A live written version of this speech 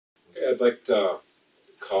Okay, I'd like to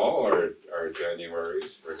call our January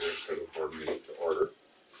regular scheduled board meeting to order.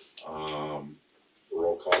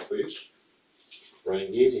 Roll call, please.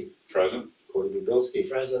 Brian Giese. Present. Cody Bubilski.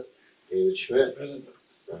 Present. David Schmidt. Present.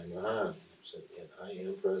 Brian Mahan. And I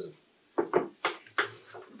am present.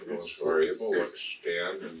 Those who are able, let's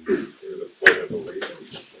stand and do the pledge of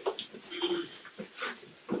allegiance.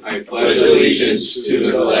 I pledge allegiance to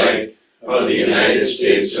the flag of the United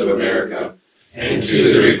States of America and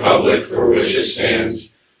to the republic for which it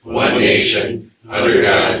stands, one nation, under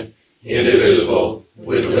God, indivisible,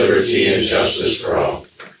 with liberty and justice for all.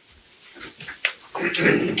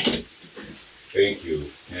 Thank you.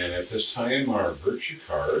 And at this time, our virtue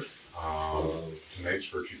card, tonight's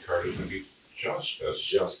virtue card is going to be justice.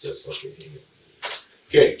 Justice.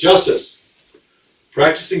 Okay, justice.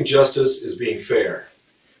 Practicing justice is being fair.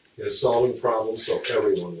 It is solving problems so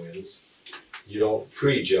everyone wins. You don't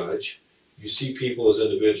prejudge. You see people as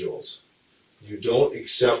individuals. You don't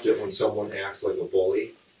accept it when someone acts like a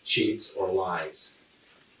bully, cheats, or lies.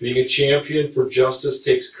 Being a champion for justice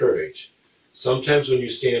takes courage. Sometimes when you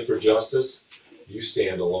stand for justice, you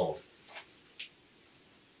stand alone.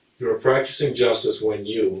 You are practicing justice when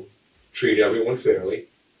you treat everyone fairly,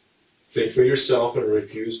 think for yourself and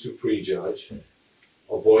refuse to prejudge,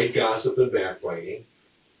 avoid gossip and backbiting,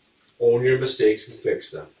 own your mistakes and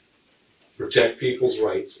fix them, protect people's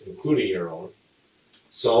rights, including your own,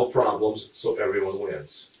 solve problems so everyone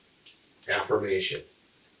wins. Affirmation.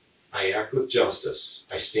 I act with justice.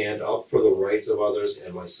 I stand up for the rights of others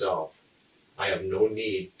and myself. I have no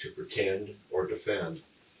need to pretend or defend.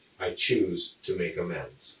 I choose to make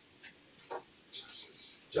amends.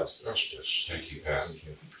 Justice. Justice. Thank you, Pat. Thank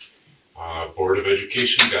you. Board of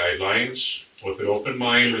Education guidelines. With an open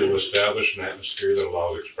mind, we will establish an atmosphere that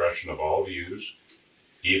allows expression of all views,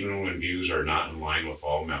 even when views are not in line with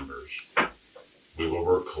all members. We will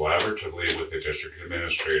work collaboratively with the district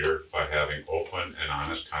administrator by having open and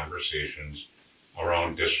honest conversations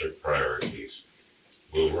around district priorities.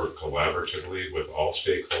 We will work collaboratively with all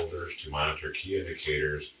stakeholders to monitor key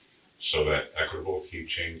indicators so that equitable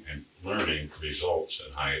teaching and learning results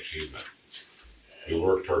in high achievement. We will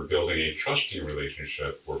work toward building a trusting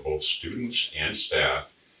relationship where both students and staff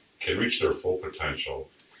can reach their full potential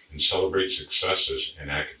and celebrate successes in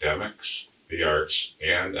academics, the arts,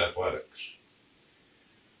 and athletics.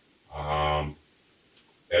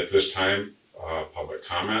 At this time, public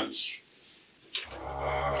comments.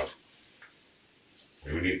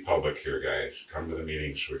 We need public here, guys. Come to the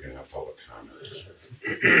meeting so we can have public comments.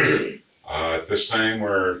 At this time,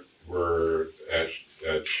 we're at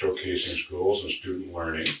showcasing schools and student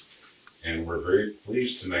learning, and we're very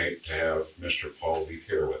pleased tonight to have Mr. Paul Lee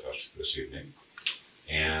here with us this evening.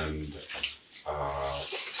 And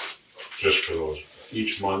just for those,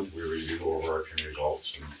 each month we review overarching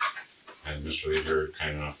results, and Mr. Lee, you're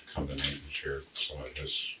kind enough to come tonight and share some of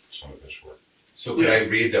his work. So could I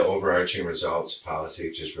read the overarching results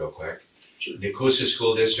policy just real quick? Sure. Nekoosa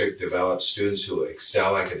School District develops students who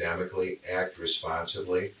excel academically, act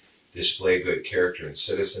responsibly, display good character and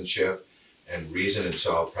citizenship, and reason and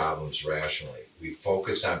solve problems rationally. We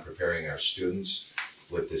focus on preparing our students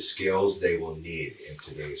with the skills they will need in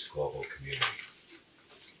today's global community.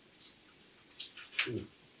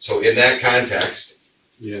 So in that context,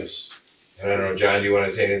 yes. I don't know, John, do you want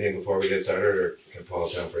to say anything before we get started, or can Paul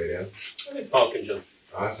jump right in? I think Paul can jump.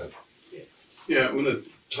 Awesome. Yeah, I'm going to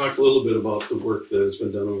talk a little bit about the work that has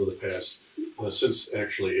been done over the past, since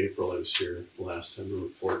actually April I was here last time to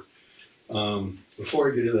report.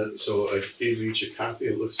 Before I get into that, so I gave you each a copy.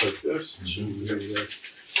 It looks like this.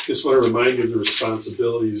 Just want to remind you of the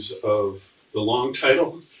responsibilities of the long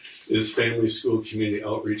title is Family School Community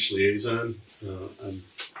Outreach Liaison. I'm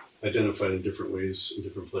identified in different ways in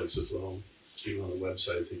different places. Well, even on the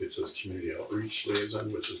website, I think it says Community Outreach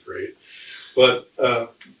Liaison, which is great. But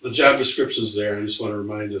the job description is there. I just want to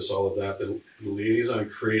remind us all of that. The liaison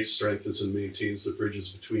creates, strengthens, and maintains the bridges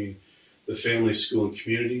between the family, school, and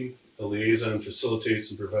community. The liaison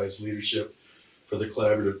facilitates and provides leadership for the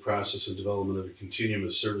collaborative process and development of a continuum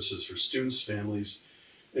of services for students, families,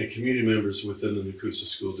 and community members within the Nekoosa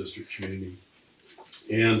School District community.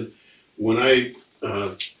 And when I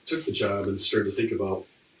took the job and started to think about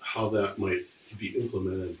how that might be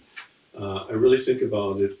implemented, I really think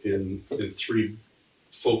about it in three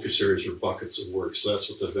focus areas or buckets of work. So that's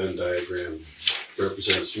what the Venn diagram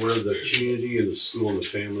represents, where the community and the school and the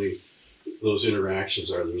family, those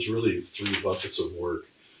interactions are. There's really three buckets of work.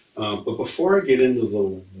 But before I get into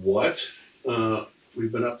the what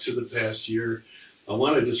we've been up to the past year, I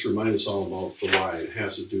want to just remind us all about the why. It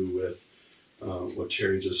has to do with what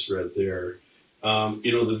Terry just read there.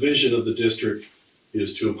 You know, the vision of the district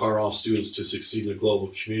is to empower all students to succeed in a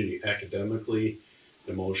global community academically,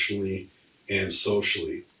 emotionally, and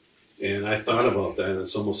socially. And I thought about that, and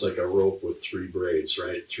it's almost like a rope with 3 braids,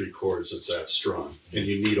 right? 3 cords, it's that strong. And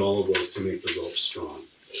you need all of those to make the rope strong.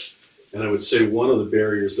 And I would say one of the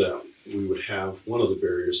barriers that we would have, one of the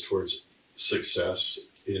barriers towards success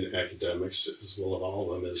in academics, as well as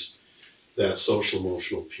all of them, is that social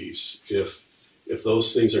emotional piece. If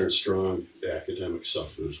those things aren't strong, the academics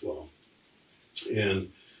suffer as well.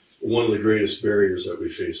 And one of the greatest barriers that we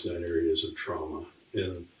face in that area is of trauma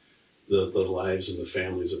in the lives and the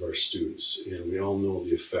families of our students. And we all know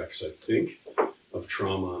the effects, I think, of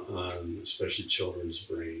trauma on especially children's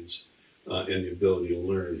brains and the ability to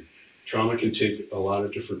learn. Trauma can take a lot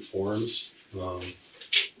of different forms.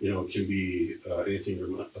 It can be anything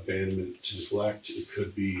from abandonment to neglect. It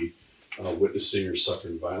could be witnessing or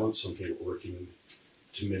suffering violence, something we're working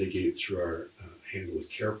to mitigate through our Handle with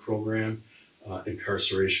Care program.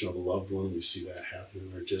 Incarceration of a loved one, we see that happen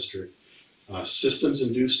in our district.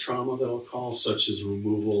 Systems-induced trauma that I'll call, such as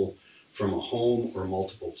removal from a home or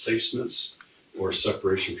multiple placements, or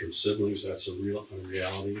separation from siblings. That's a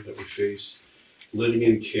reality that we face. Living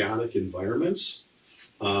in chaotic environments,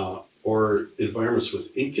 or environments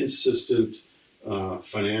with inconsistent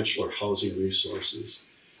financial or housing resources.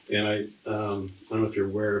 And I don't know if you're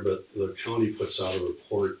aware, but the county puts out a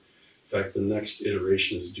report. In fact, the next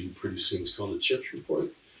iteration is due pretty soon. It's called the CHIPS report.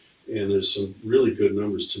 And there's some really good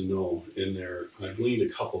numbers to know in there. I gleaned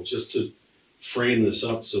a couple just to frame this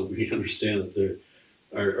up so we understand that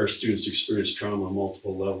our students experience trauma on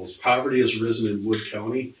multiple levels. Poverty has risen in Wood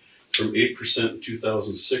County from 8% in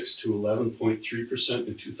 2006 to 11.3%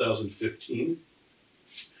 in 2015.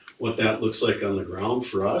 What that looks like on the ground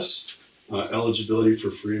for us, eligibility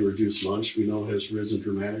for free and reduced lunch, we know has risen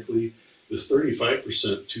dramatically. It was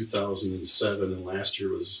 35% in 2007, and last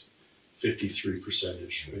year was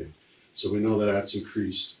 53%-ish, right? So we know that that's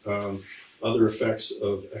increased. Other effects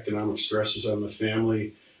of economic stressors on the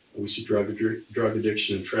family, we see drug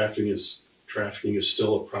addiction and trafficking is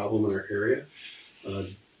still a problem in our area.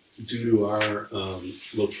 Due to our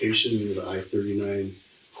location near the I-39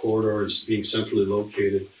 corridor, being centrally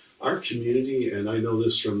located, our community, and I know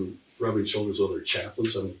this from rubbing shoulders with other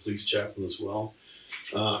chaplains, I'm a police chaplain as well,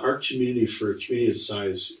 our community, for a community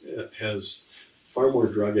size, has far more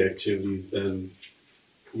drug activity than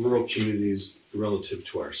rural communities relative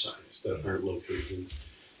to our size that aren't located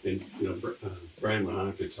in Brian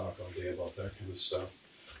Mahan could talk all day about that kind of stuff.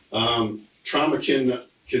 Trauma can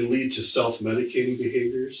lead to self-medicating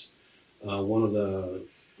behaviors. One of the,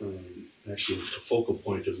 actually a focal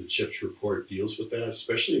point of the CHIPS report deals with that,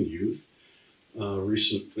 especially in youth.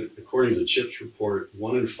 According to the CHIPS report,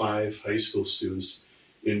 1 in 5 high school students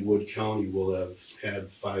in Wood County will have had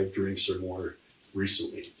 5 drinks or more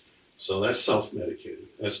recently. So that's self-medicating.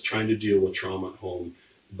 That's trying to deal with trauma at home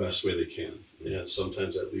the best way they can. And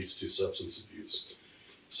sometimes that leads to substance abuse.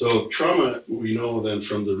 So trauma, we know then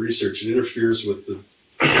from the research, it interferes with the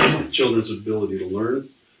children's ability to learn,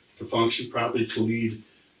 to function properly, to lead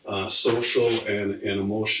social and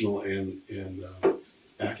emotional and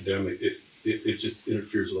academic. It just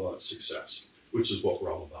interferes with a lot of success, which is what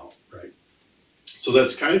we're all about, right? So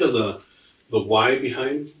that's kind of the why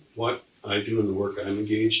behind what I do and the work I'm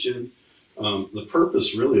engaged in. The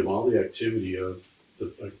purpose really of all the activity of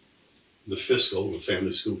the fiscal, the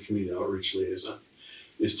family school community outreach liaison,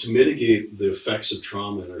 is to mitigate the effects of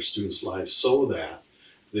trauma in our students' lives so that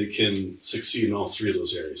they can succeed in all 3 of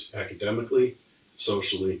those areas: academically,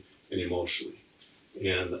 socially, and emotionally.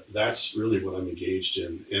 And that's really what I'm engaged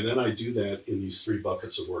in. And then I do that in these 3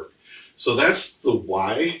 buckets of work. So that's the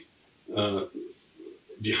why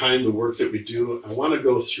behind the work that we do. I want to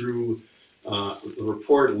go through, the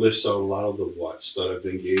report lists out a lot of the whats that I've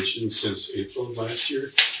engaged in since April of last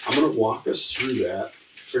year. I'm going to walk us through that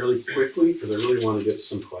fairly quickly because I really want to get to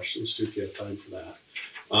some questions too if you have time for that.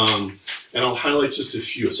 And I'll highlight just a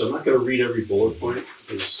few. So I'm not going to read every bullet point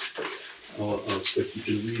because I'll expect you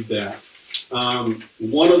can read that.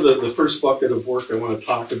 One of the first bucket of work I want to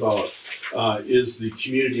talk about is the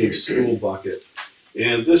community and school bucket.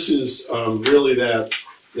 And this is really that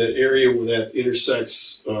area where that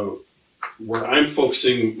intersects where I'm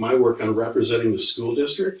focusing my work on representing the school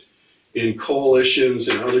district in coalitions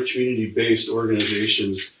and other community-based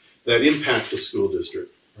organizations that impact the school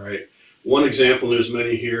district, right? One example, there's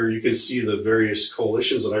many here, you can see the various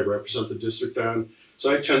coalitions that I represent the district on.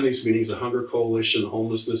 So I attend these meetings: the Hunger Coalition, the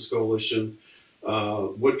Homelessness Coalition,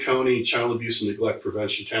 Wood County Child Abuse and Neglect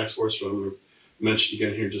Prevention Task Force, which I'm going to mention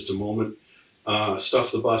again here in just a moment.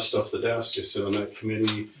 Stuff the Bus, Stuff the Desk, I sit on that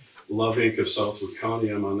committee. Love Inc. of Southwood County,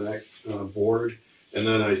 I'm on that board. and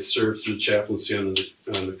then I served through chaplaincy on the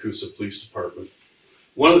Nekoosa Police Department.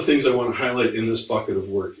 One of the things I want to highlight in this bucket of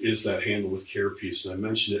work is that handle with care piece, and I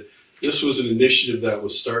mentioned it. This was an initiative that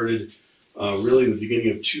was started really in the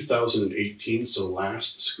beginning of 2018, so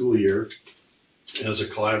last school year, as a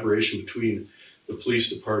collaboration between the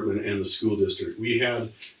police department and the school district. We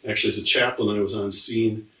had, actually as a chaplain, I was on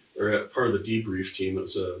scene, or part of the debrief team. It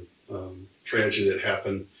was a tragedy that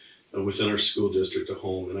happened within our school district at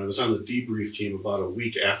home, and I was on the debrief team about a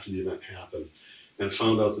week after the event happened, and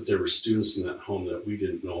found out that there were students in that home that we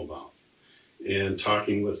didn't know about. And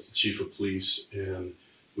talking with the chief of police, and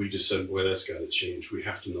we just said, boy, that's got to change. We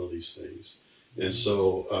have to know these things. And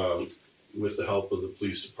so with the help of the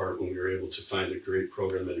police department, we were able to find a great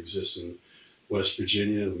program that exists in West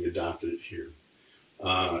Virginia, and we adopted it here.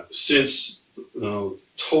 Since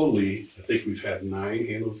totally, I think we've had 9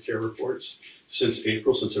 handle with care reports. Since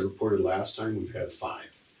April, since I reported last time, we've had 5.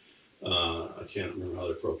 I can't remember how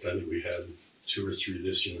they broke. I think we had 2 or 3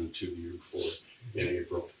 this year and 2 the year before in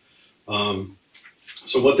April.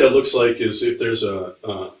 So what that looks like is if there's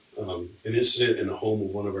an incident in a home of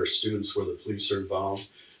one of our students where the police are involved,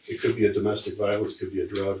 it could be a domestic violence, could be a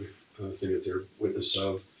drug thing that they're witness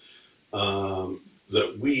of,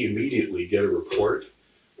 that we immediately get a report.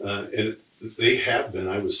 And they have been,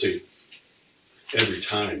 I would say, every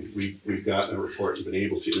time we've gotten a report and been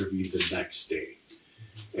able to intervene the next day.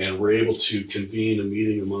 And we're able to convene a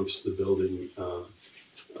meeting amongst the building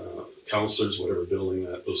counselors, whatever building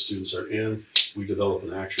that those students are in. We develop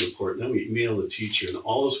an action report, and then we email the teacher, and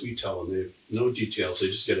all this we tell them, they have no details, they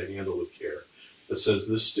just get a handle with care that says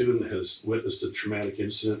this student has witnessed a traumatic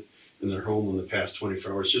incident in their home in the past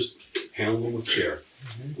 24 hours, just handle them with care,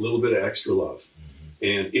 a little bit of extra love.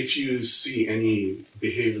 And if you see any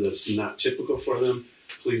behavior that's not typical for them,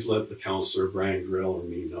 please let the counselor, Brian Grill, or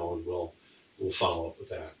me know, and we'll follow up with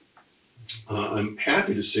that. I'm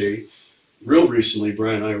happy to say, real recently,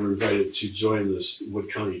 Brian and I were invited to join this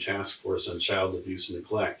Wood County Task Force on Child Abuse and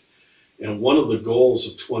Neglect. And one of the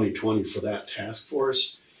goals of 2020 for that task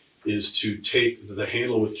force is to take the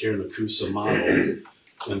handle with care Nekoosa model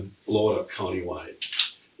and blow it up countywide.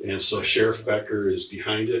 And so Sheriff Becker is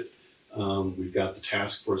behind it. We've got the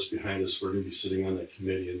task force behind us. We're going to be sitting on that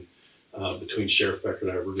committee, and between Sheriff Becker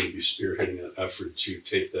and I, we're going to be spearheading an effort to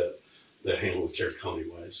take that handle with care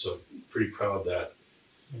countywide. So pretty proud that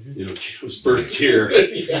it was birthed here,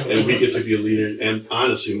 and we get to be a leader. And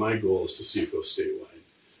honestly, my goal is to see it go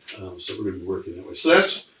statewide. So we're going to be working that way. So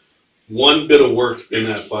that's one bit of work in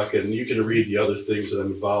that bucket, and you can read the other things that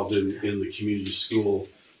I'm involved in the community school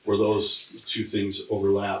where those 2 things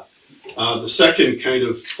overlap. The second kind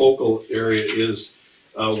of focal area is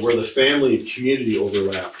where the family and community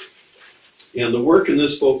overlap. And the work in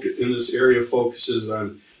this area focuses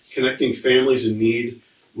on connecting families in need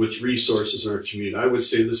with resources in our community. I would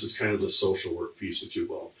say this is kind of the social work piece, if you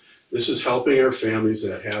will. This is helping our families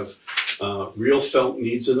that have real felt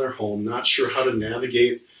needs in their home, not sure how to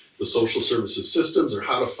navigate the social services systems or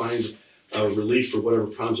how to find relief for whatever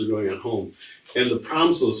problems are going on at home. And the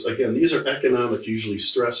problems, these are economic, usually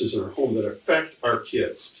stresses in our home that affect our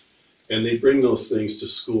kids. And they bring those things to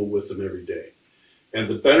school with them every day. And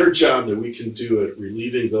the better job that we can do at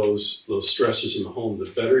relieving those stresses in the home, the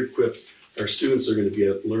better equipped our students are going to be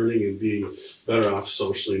at learning and being better off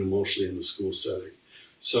socially and emotionally in the school setting.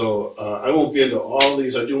 So I won't get into all of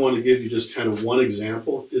these. I do want to give you just kind of one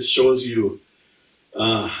example. This shows you,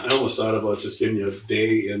 I almost thought about just giving you a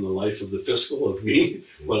day in the life of the fiscal of me,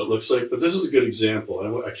 what it looks like. But this is a good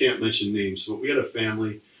example. I can't mention names, but we had a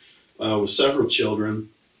family with several children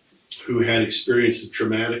who had experienced a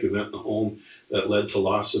traumatic event in the home that led to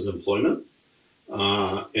loss of employment,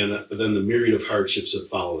 and then the myriad of hardships that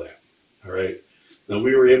follow that. All right. Now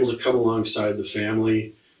we were able to come alongside the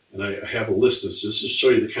family, and I have a list of just to show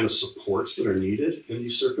you the kind of supports that are needed in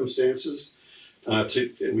these circumstances.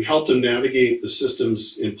 We helped them navigate the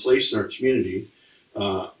systems in place in our community.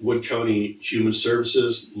 Wood County Human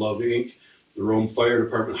Services, Love Inc., the Rome Fire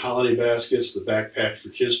Department Holiday Baskets, the Backpack for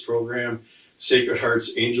Kids program, Sacred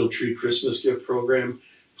Heart's Angel Tree Christmas Gift program,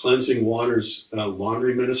 Cleansing Waters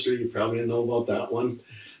Laundry Ministry, you probably know about that one,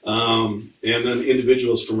 and then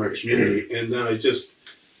individuals from our community. And then I just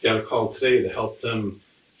got a call today to help them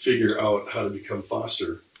figure out how to become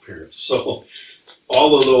foster parents. So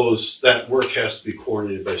all of that work has to be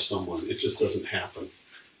coordinated by someone. It just doesn't happen.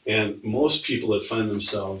 And most people that find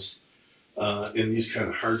themselves in these kind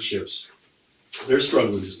of hardships, they're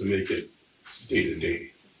struggling just to make it day to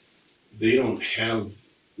day. They don't have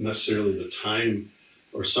necessarily the time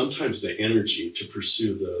or sometimes the energy to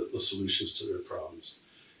pursue the solutions to their problems.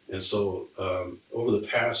 And so over the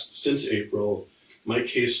past, since April, my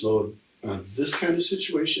caseload on this kind of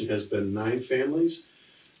situation has been 9 families,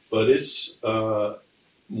 but it's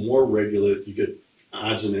more regular. You get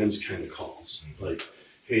odds and ends kind of calls, like,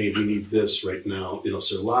 hey, we need this right now.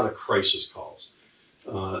 So a lot of crisis calls.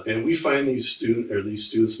 And we find these students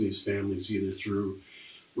and these families either through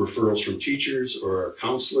referrals from teachers or our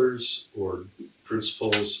counselors or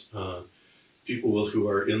principals, people who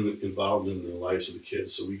are involved in the lives of the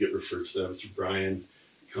kids. So we get referred to them through Brian,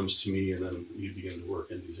 comes to me, and then we begin to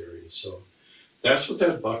work in these areas. So that's what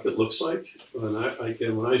that bucket looks like.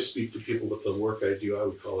 And when I speak to people with the work I do, I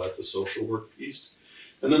would call that the social work piece.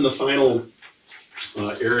 And then the final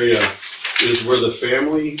area is where the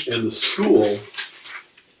family and the school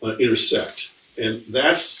intersect. And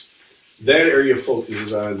that area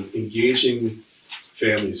focuses on engaging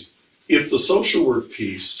families. If the social work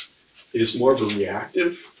piece is more of a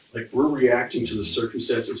reactive, like we're reacting to the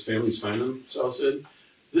circumstances families find themselves in,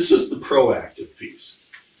 this is the proactive piece.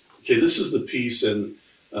 Okay, this is the piece in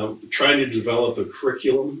trying to develop a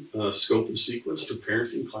curriculum scope and sequence for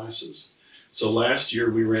parenting classes. So last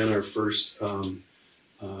year we ran our first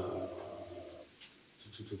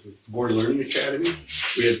Board Learning Academy.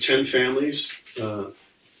 We had 10 families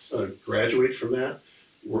graduate from that.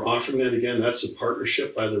 We're offering that again. That's a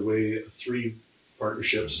partnership, by the way, 3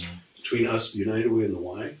 partnerships between us, the United Way and the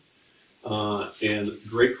Y. And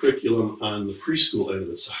great curriculum on the preschool end of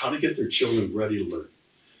it. So how to get their children ready to learn.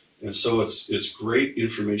 And so it's great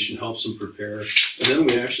information, helps them prepare. And then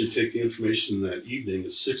we actually take the information that evening,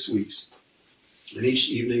 it's 6 weeks. And each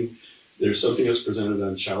evening there's something that's presented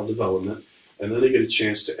on child development. And then they get a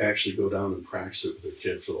chance to actually go down and practice it with their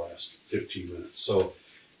kid for the last 15 minutes. So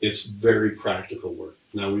it's very practical work.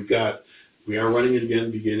 Now we are running it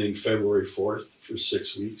again beginning February 4th for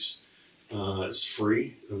 6 weeks. It's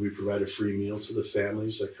free. We provide a free meal to the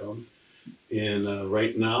families that come. And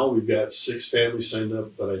right now we've got 6 families signed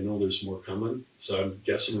up, but I know there's more coming. So I'm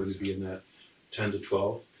guessing we're going to be in that 10 to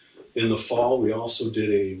 12. In the fall, we also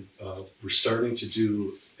did we're starting to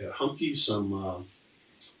do at Humpkey some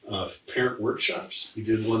parent workshops. We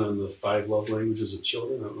did one on the 5 love languages of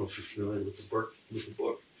children. I don't know if you're familiar with the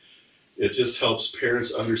book. It just helps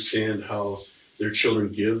parents understand how their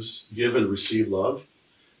children give and receive love,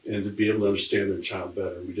 and to be able to understand their child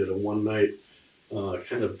better. We did a one-night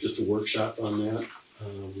kind of just a workshop on that.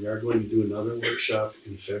 We are going to do another workshop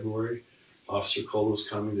in February. Officer Colo's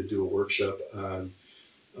coming to do a workshop on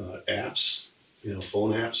apps,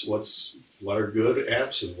 phone apps. What are good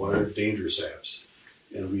apps and what are dangerous apps?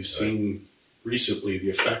 And we've seen recently the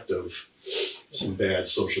effect of some bad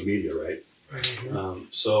social media, right?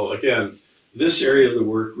 So again, this area of the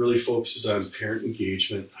work really focuses on parent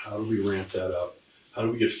engagement. How do we ramp that up? How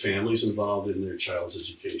do we get families involved in their child's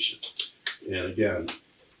education? And again,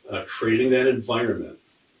 creating that environment,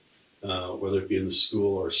 whether it be in the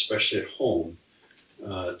school or especially at home,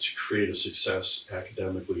 to create a success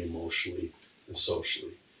academically, emotionally, and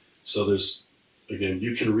socially. So again,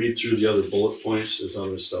 you can read through the other bullet points. There's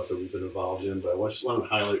other stuff that we've been involved in, but I just wanted to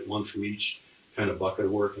highlight one from each kind of bucket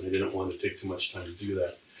of work, and I didn't want to take too much time to do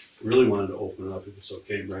that. I really wanted to open it up, if it's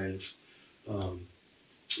okay, Brian, if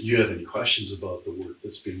you have any questions about the work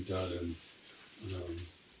that's being done and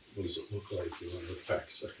what does it look like, the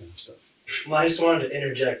effects, that kind of stuff. Well, I just wanted to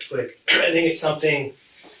interject quick. I think it's something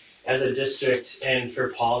as a district and for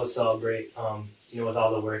Paul to celebrate, with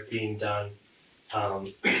all the work being done,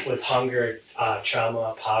 with hunger,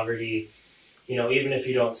 trauma, poverty, even if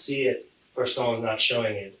you don't see it or someone's not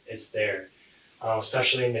showing it, it's there.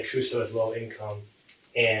 Especially in Nekoosa with low income,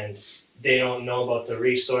 and they don't know about the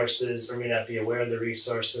resources or may not be aware of the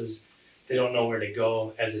resources. They don't know where to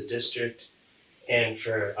go as a district. And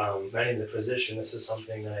for many in the position, this is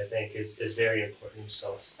something that I think is very important.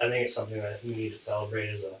 So I think it's something that we need to celebrate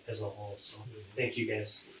as a whole. So thank you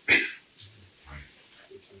guys.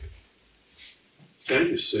 Can I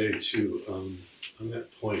just say too, on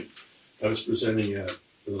that point, I was presenting at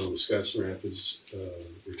the Wisconsin Rapids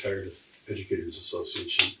Retired Educators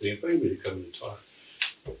Association. They invited me to come and talk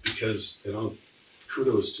because,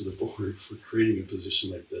 kudos to the board for creating a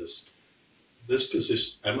position like this. This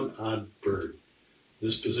position, I'm an odd bird.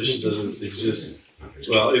 This position doesn't exist.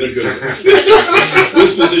 Well, in a good way.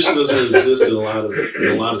 This position doesn't exist in a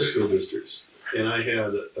lot of school districts. And I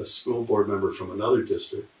had a school board member from another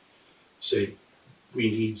district say, "We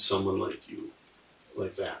need someone like you,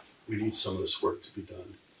 like that. We need some of this work to be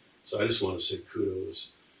done." So I just want to say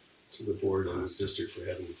kudos to the board and the district for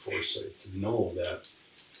having the foresight to know that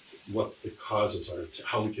what the causes are,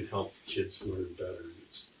 how we can help kids learn better,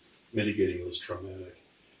 mitigating those traumatic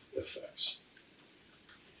effects.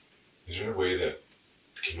 Is there a way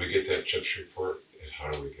can we get that CHIPS report And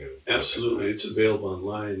how do we get it? Absolutely, it's available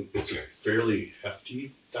online. It's Okay. a fairly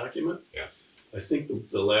hefty document. Yeah. I think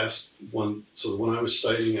the last one, so the one I was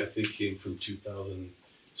citing, I think came from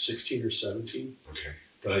 2016 or 17. Okay,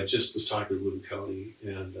 But I just was talking with Wood County,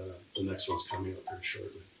 and the next one's coming out very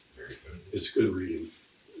shortly. very good. It's good reading.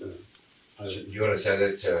 You wanna send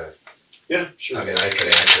it to, Yeah, I sure. mean, I could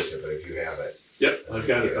access it, but if you have it. Yep, I've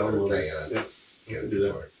got it downloaded. Diana, Yep, I give can it do to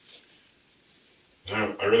that. her.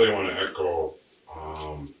 I really want to echo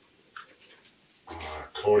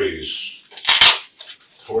Cody's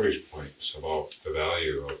points about the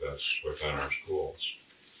value of this within our schools.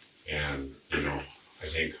 And, you know, I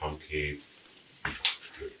think Humke,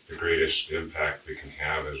 the greatest impact we can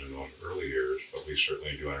have is in those early years, but we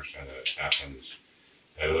certainly do understand that it happens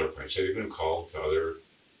at other points. Have you been called to other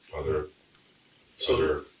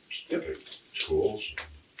So, schools?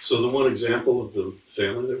 so the one example of the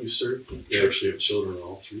family that we serve, we actually have children in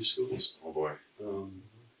all three schools. Oh, boy.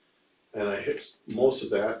 And most of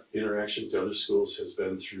that interaction with the other schools has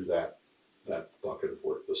been through that bucket of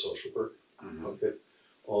work, the social work bucket.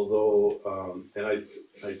 Although, and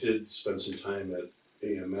I did spend some time at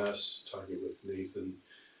AMS talking with Nathan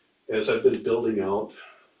as I've been building out,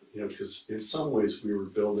 you know, because in some ways we were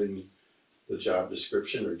building the job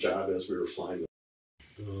description or job as we were flying.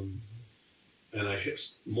 And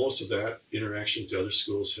most of that interaction with the other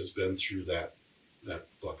schools has been through that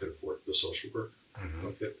bucket of work, the social work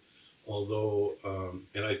bucket. Although,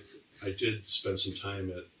 and I did spend some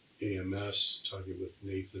time at AMS talking with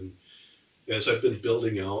Nathan as I've been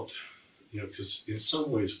building out, you know, because in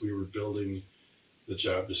some ways we were building the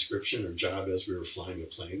job description or job as we were flying the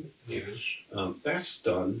plane. Yes. That's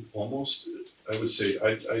done almost, I would say,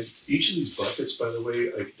 each of these buckets, by the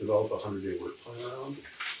way, I developed a 100-day work plan around.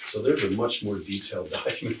 So there's a much more detailed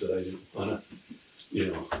document that I didn't want to,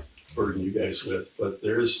 you know, burden you guys with, but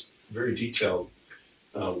there's very detailed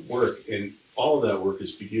work, and all of that work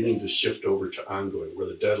is beginning to shift over to ongoing, where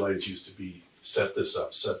the deadlines used to be set this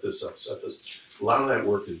up, set this up, set this. A lot of that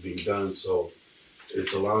work is being done, so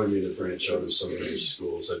it's allowing me to branch out to some of the other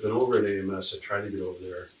schools. I've been over at AMS. I try to get over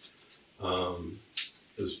there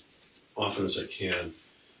as often as I can.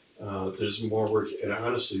 There's more work, and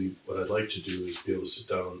honestly, what I'd like to do is be able to sit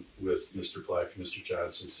down with Mr. Black and Mr.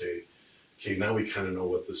 Johnson and say, okay, now we kind of know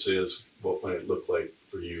what this is. What might it look like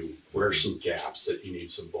for you? Where are some gaps that you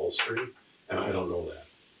need some bolstering? And I don't know that.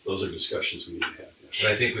 Those are discussions we need to have. And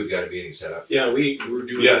I think we've got a meeting set up. Yeah, we're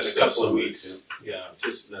doing Yes, it in a couple of that's weeks. Yeah,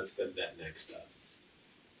 just that's that next step.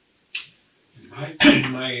 My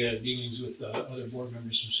dealings with other board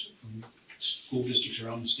members from school districts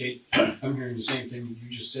around the state, I'm hearing the same thing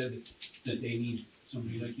you just said, that they need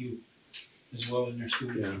somebody like you as well in their school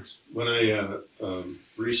districts. When I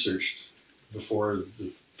researched before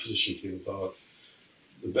the position came about,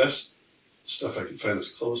 the best stuff I could find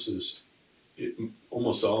as close as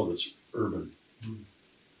almost all of it's urban.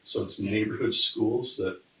 So it's neighborhood schools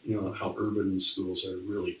that, you know, how urban schools are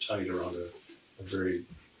really tight around a very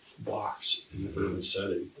box in the urban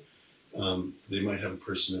setting. They might have a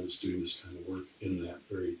person that's doing this kind of work in that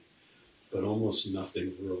very, but almost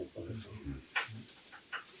nothing rural that I found.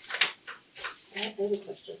 I have a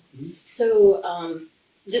question. Mhm. So,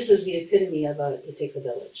 this is the epitome of it takes a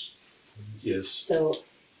village. Yes. So,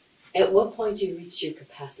 at what point do you reach your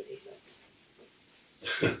capacity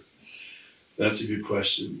limit? That's a good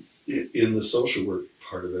question. In the social work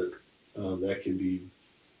part of it, that can be,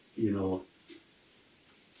 you know,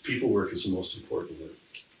 people work is the most important work,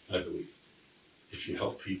 I believe. If you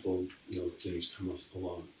help people, you know, things come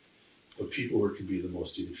along. But people work can be the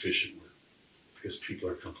most inefficient work because people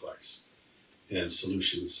are complex and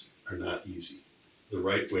solutions are not easy. The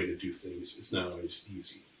right way to do things is not always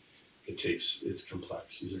easy. It's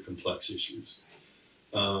complex. These are complex issues.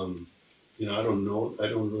 You know, I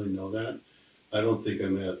don't really know that. I don't think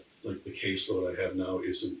I'm at, like, the caseload I have now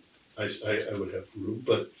isn't, I would have room,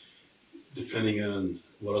 but depending on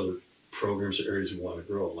what other programs or areas we want to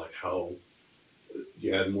grow, like how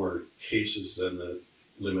you add more cases, then that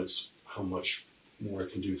limits how much more I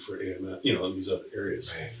can do for AMS, you know, in these other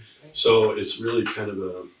areas. Right. So it's really kind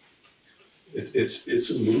of it's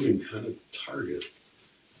a moving kind of target.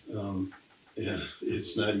 And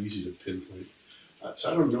it's not easy to pinpoint.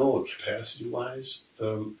 So I don't know capacity wise.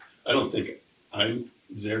 I don't think I'm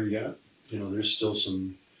there yet. You know, there's still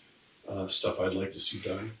some stuff I'd like to see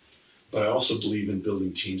done. But I also believe in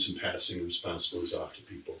building teams and passing responsibilities off to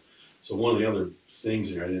people. So one of the other things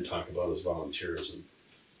here I didn't talk about is volunteerism.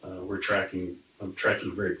 I'm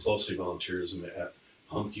tracking very closely volunteerism at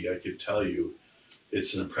Humke. I could tell you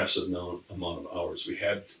it's an impressive amount of hours. We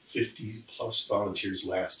had 50 plus volunteers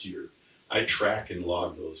last year. I track and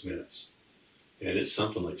log those minutes. And it's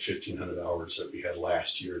something like 1,500 hours that we had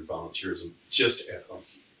last year in volunteerism just at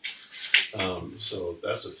home. So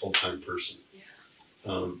that's a full-time person.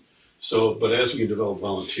 But as we develop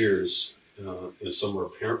volunteers in some of our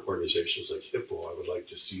parent organizations like HIPPO, I would like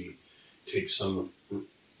to see take some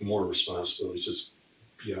more responsibilities just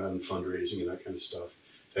beyond fundraising and that kind of stuff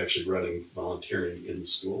to actually running volunteering in the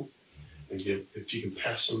school. And if you can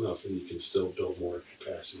pass them up, then you can still build more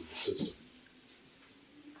capacity in the system.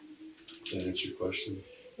 Does that answer your question?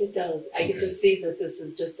 It does. I can just see that this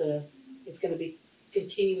is just it's gonna be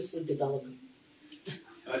continuously developing.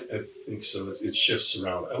 I think so. It shifts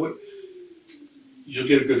around. You'll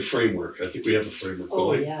get a good framework. I think we have a framework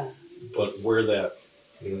Oh, going. yeah. But where that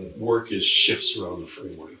work is shifts around the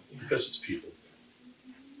framework because it's people.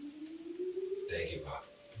 Thank you, Bob.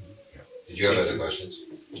 Did you have other questions?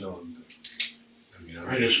 No,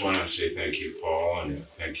 I just want to say thank you, Paul, and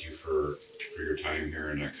thank you for your time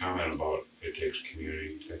here, and that comment about it takes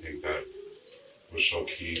community. I think that was so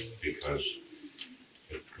key because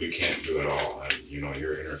we can't do it all, and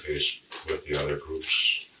your interface with the other groups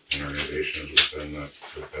and organizations within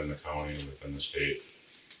the county and within the state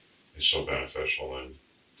is so beneficial, and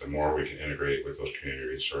the more we can integrate with those community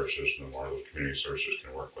resources, and the more those community resources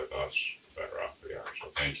can work with us, the better off we are. So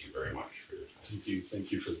thank you very much for your time.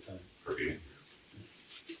 Thank you for the time. For being here.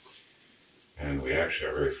 And we actually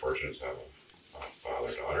are very fortunate to have a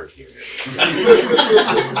father-daughter community.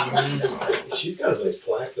 she's got a nice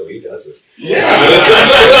plaque though. He doesn't. Yeah.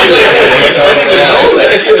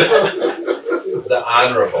 The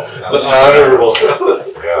honorable. The honorable.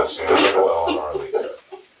 Yes, the Honorable Eleanor Lee.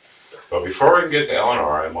 But before we can get to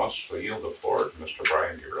Eleanor, I must yield the floor to Mr.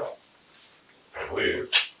 Brian Giroux, I believe.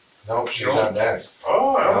 Nope, she's not next.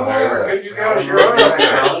 Oh, Eleanor, Eleanor, you got it. You're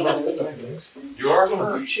up. You are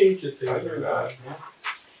first. Change it. I do that.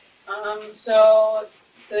 So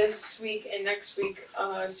this week and next week,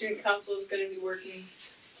 student council is going to be working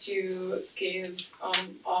to give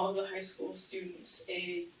all the high school students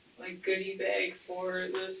a goodie bag for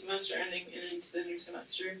the semester ending and into the new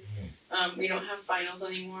semester. We don't have finals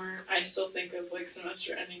anymore. I still think of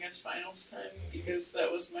semester ending as finals time because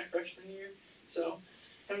that was my freshman year. So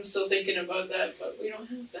I'm still thinking about that, but we don't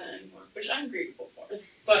have that anymore, which I'm grateful for.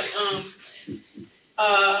 But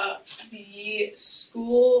the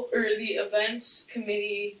school or the events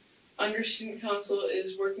committee under student council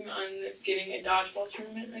is working on getting a dodgeball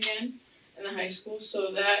tournament again in the high school,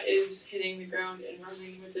 so that is hitting the ground and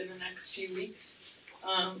running within the next few weeks.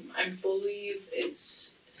 I believe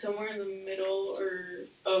it's somewhere in the middle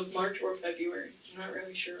of March or February. I'm not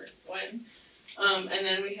really sure when. And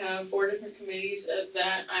then we have 4 different committees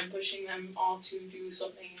that I'm pushing them all to do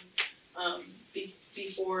something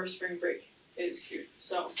before spring break is here.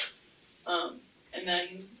 So, and then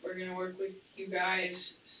we're gonna work with you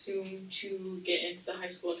guys soon to get into the high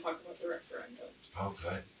school and talk about the referendum.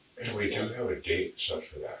 Okay. And we do have a date set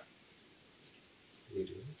for that. We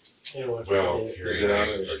do. Yeah, what's Well, the date? here Is you it go.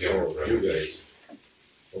 on there? So, you guys.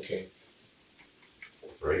 Okay.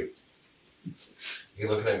 Right? You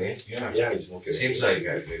looking at me? Yeah. Yeah, he's looking. It seems like you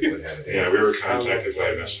guys would have a date. Yeah, we were contacted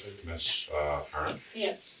by Miss Harn,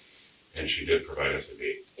 Yes, and she did provide us a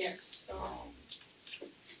date. yes.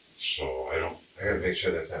 So I don't. I gotta make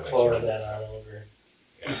sure that's on my Forward calendar. that on over.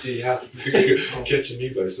 Do you have to, Catching me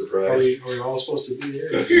by are surprise. we all supposed to be there?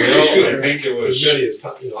 Well, I think it As was. many as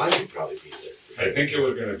I could probably be there. I think it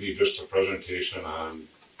was going to be just a presentation on,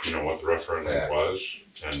 what the referendum Yeah. was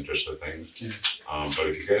and just the things. Yeah. But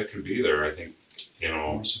if you guys could be there, I think,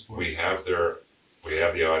 More support. we have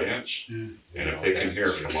the audience, Yeah. and if they can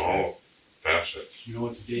hear from all facets. You know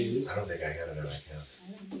what the date is? I don't think I had it on my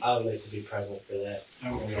calendar. I would like to be present for that.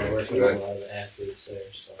 I will. You know, working with a lot of the athletes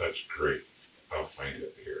there, so. That's great. I'll find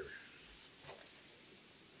it here.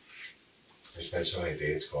 There's been so many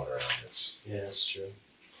dates going around, Yeah, that's true.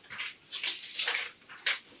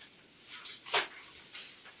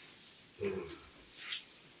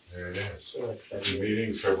 there it is. So like February.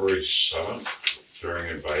 Meeting February 7th during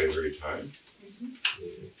advisory time.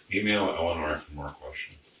 Email Eleanor for more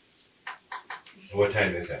questions. What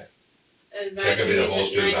time is that? that Advisory gonna be the is whole at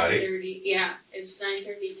student body? 9:30. Yeah, it's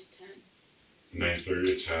 9:30 to 10. 9:30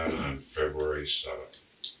 to 10 on February 7th.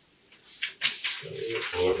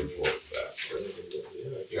 We're looking forward to that.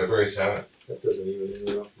 February 7th. That doesn't even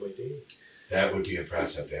interrupt my day. That would be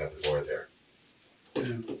impressive to have the board there.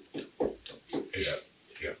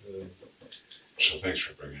 Yeah. So thanks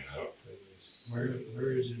for bringing it up.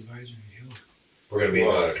 Where is advisory held? We're gonna be in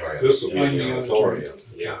the auditorium. This will be Yeah. in the auditorium.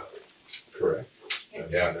 Yeah. Correct.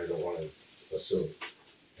 Yeah. I don't wanna assume.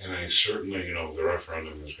 And I certainly, the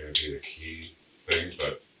referendum is going to be the key thing,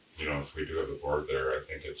 but, if we do have the board there, I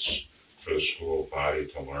think it's for the school body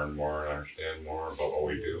to learn more and understand more about what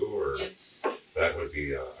we do, or Yes. that would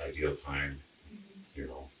be an ideal time, you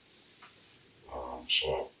know.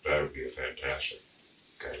 So that would be a fantastic,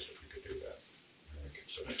 guys, if we could do that. I think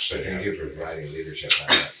it's an So exciting thank you for opportunity. providing leadership on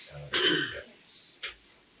that.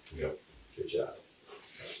 Yep. Good job.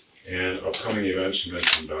 And upcoming events, you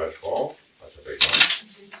mentioned dodgeball, that's a big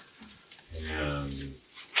one. And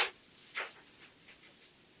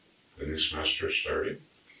the new semester starting,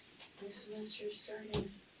 New semester starting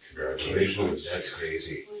congratulations. That's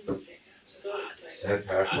crazy. Wednesday. So Is excited.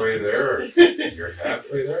 that halfway there, or you're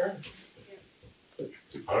halfway there?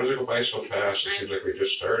 How does it go by so fast? It seems like we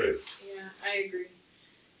just started. Yeah, I agree.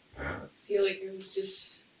 Yeah. I feel like it was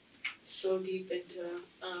just so deep into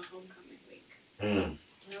homecoming week. Hmm.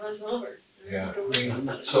 Now it's over. I Yeah. don't have to worry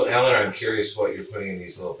about that. So Ellen, I'm curious what you're putting in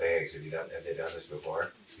these little bags. Have they done this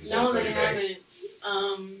before? These No, little they goodie bags?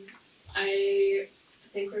 haven't. I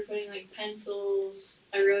think we're putting like pencils.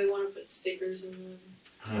 I really want to put stickers in them.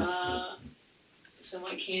 Hmm. Some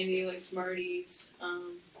like candy, like Smarties.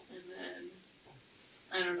 And then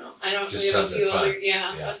I don't know. I don't. Just We have a something few fun. other,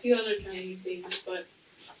 Yeah. a few other tiny things, but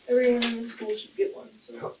everyone in the school should get one.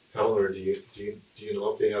 So Eleanor, do you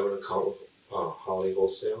know if they have an account with Holly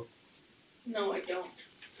Wholesale? no, I don't.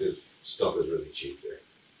 Because stuff is really cheap there.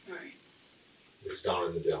 All right. It's down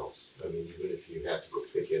in the Dells. I mean, even if you have to go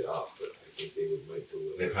pick it up, but I think they might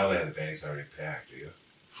do They it. probably have the bags already packed, do you?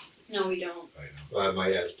 No, we don't. I know. Well, my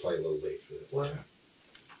dad's probably a little late for that. Well,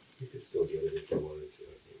 You could still get it if you wanted to,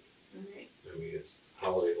 I think. All right. I mean, it's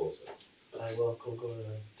Holiday Wholesale. Buy local, go to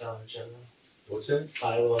the Dollar General. What's that?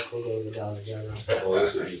 Buy local, go to the Dollar General. Oh,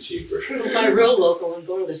 this would be cheaper. Buy real local and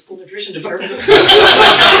go to the school nutrition department.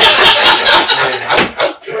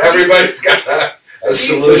 Everybody's got a Good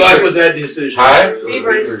solution. luck with that decision. Hi?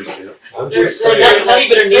 Beavers. Yeah. I'm They're just so saying. not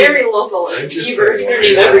even a name. Very local I'm is just Beavers. saying.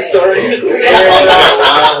 Their name every store in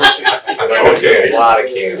Okay, A lot of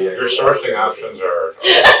candy. your sourcing options are.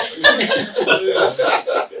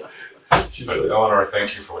 She's But like, Eleanor,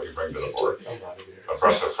 thank you for what you bring to the board. I'm out of here. A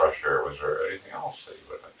breath of fresh air. Was there anything else that you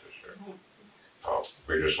would like to share? Oh,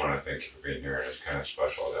 we just want to thank you for being here, and it's kind of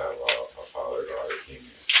special to have a father-daughter team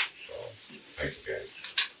here. So, thank you guys.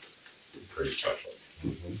 Pretty special.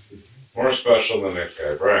 More special than the next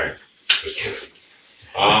guy, Brian. Just kidding.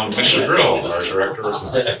 Mr. Grill, our director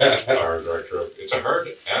of, it's a hard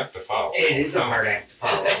act to follow. It is a hard act to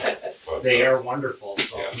follow. But, They are wonderful,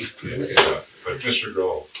 so. yeah. But Mr.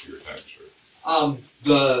 Grill, your time, sir.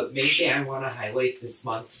 The main thing I want to highlight this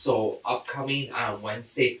month, so upcoming on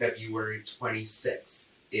Wednesday, February 26th,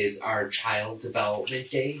 is our Child Development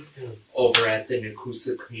Day over at the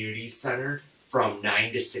Nekoosa Community Center from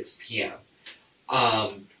 9 to 6 p.m.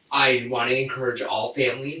 I want to encourage all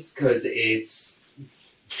families because it's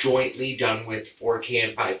jointly done with 4K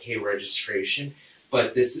and 5K registration,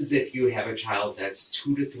 but this is if you have a child that's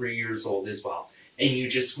 2 to 3 years old as well. And you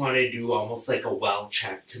just want to do almost like a well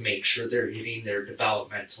check to make sure they're hitting their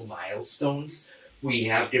developmental milestones. We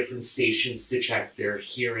have different stations to check their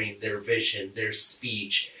hearing, their vision, their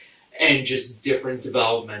speech, and just different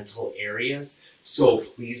developmental areas. So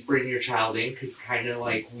please bring your child in because kind of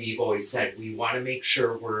like we've always said, we want to make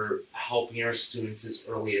sure we're helping our students as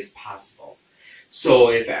early as possible.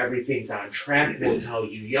 So if everything's on track, we'll tell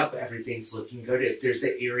you, yep, everything's looking good. If there's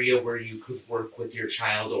an area where you could work with your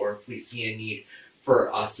child or if we see a need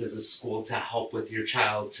for us as a school to help with your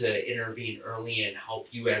child to intervene early and help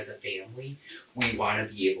you as a family, we want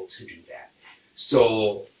to be able to do that.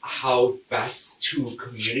 So how best to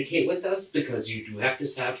communicate with us, because you do have to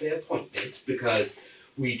set up appointments, because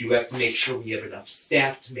we do have to make sure we have enough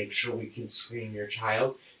staff to make sure we can screen your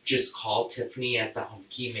child. Just call Tiffany at the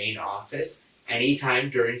Humke main office anytime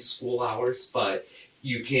during school hours, but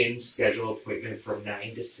you can schedule an appointment from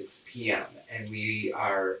 9 to 6 p.m. And we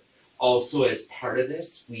are also, as part of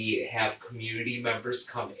this, we have community members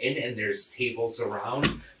come in and there's tables around.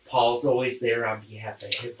 Paul's always there on behalf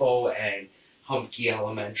of Hippo and Humke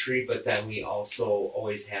Elementary, but then we also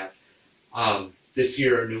always have, this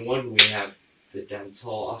year a new one, we have the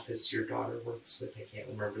dental office your daughter works with, I can't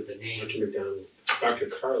remember the name. Dr.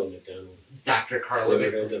 Carla McDonald. Dr. Carla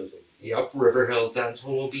McDonald. Yep, Riverhill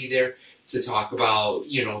Dental will be there to talk about,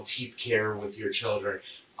 teeth care with your children.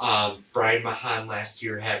 Brian Mahan last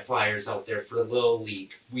year had flyers out there for Little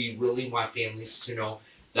League. We really want families to know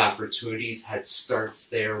the opportunities. Head Start's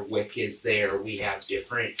there, WIC is there. We have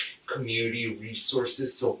different community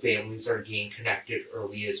resources so families are getting connected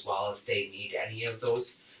early as well if they need any of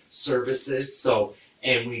those services. So,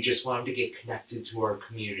 and we just want them to get connected to our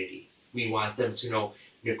community. We want them to know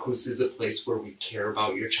Nekoosa is a place where we care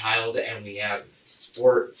about your child and we have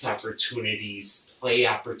sports opportunities, play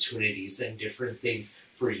opportunities, and different things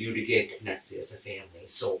for you to get connected as a family.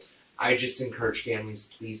 So I just encourage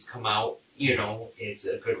families, please come out. You know, it's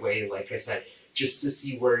a good way, like I said, just to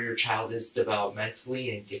see where your child is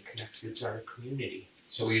developmentally and get connected to our community.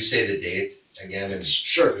 So will you say the date again? And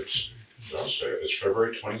Sure. I'll say it's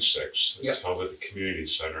February 26th. It's Yep. held at the community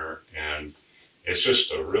center, and it's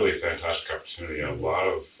just a really fantastic opportunity. A lot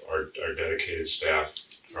of our dedicated staff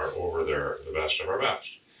are over there, the best of our best.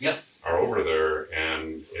 Yep. Are over there,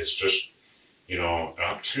 and it's just, you know, an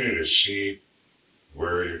opportunity to see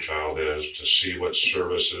where your child is, to see what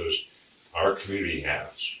services our community has,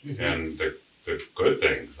 and the good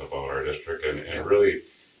things about our district, and it really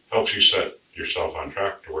helps you set yourself on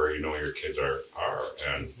track to where you know your kids are.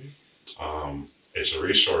 And it's a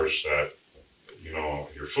resource that, you know,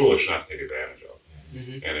 you're foolish not to take advantage of.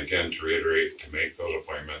 And again, to reiterate, to make those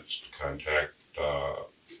appointments, to contact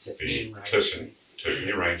Tiffany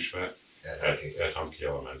Tiffany Arrangement at at Humke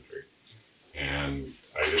Elementary. And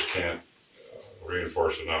I just can't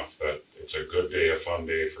reinforce enough that it's a good day, a fun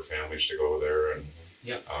day for families to go there. And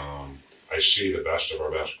Yep. I see the best of our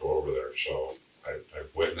best go over there. So I've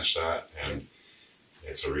witnessed that, and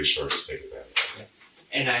it's a resource to take advantage of.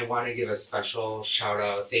 And I want to give a special shout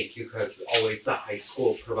out, thank you, because always the high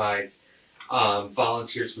school provides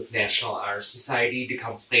volunteers with National Honor Society to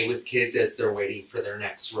come play with kids as they're waiting for their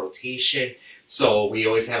next rotation. So we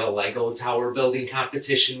always have a Lego tower building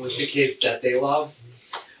competition with the kids that they love.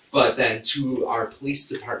 But then too, our police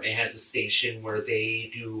department has a station where they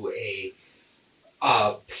do a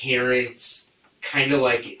parents, kind of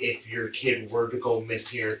like if your kid were to go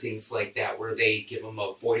missing or things like that, where they give them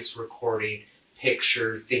a voice recording,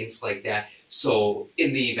 picture, things like that. So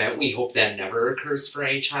in the event, we hope that never occurs for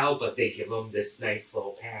any child, but they give them this nice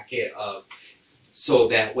little packet of, so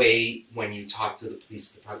that way when you talk to the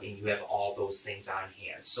police department, you have all those things on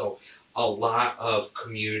hand. So a lot of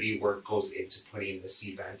community work goes into putting this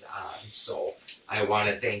event on. So I want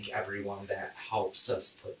to thank everyone that helps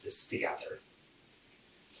us put this together.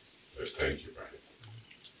 Thank you, Brian.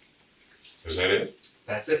 Is that it?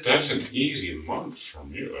 That's it. That's an easy month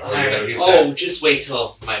from you. Oh, just wait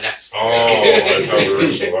till my next. Oh, I thought we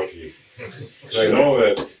were so lucky. 'Cause I know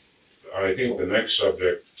that, I think the next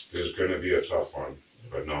subject is gonna be a tough one,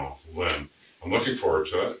 but no, Lynn, I'm looking forward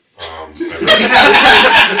to it. I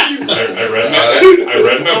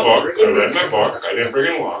read my book, I didn't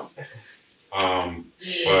bring it along.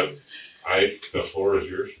 But the floor is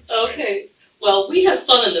yours. Okay, well, we have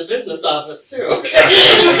fun in the business office too.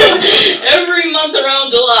 Every month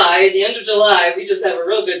around July, the end of July, we just have a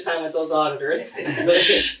real good time with those auditors.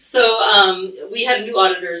 So we had new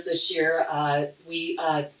auditors this year. We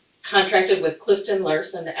contracted with Clifton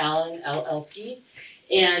Larson Allen LLP,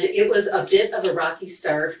 and it was a bit of a rocky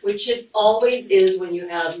start, which it always is when you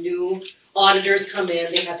have new auditors come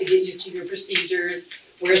in. They have to get used to your procedures,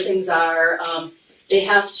 where things are. They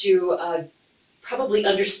have to probably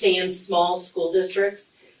understand small school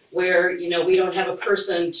districts where, you know, we don't have a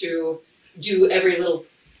person to do every little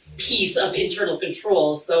piece of internal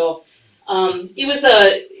control. So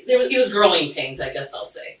it was growing pains, I guess I'll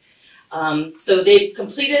say. So they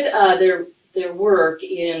completed their work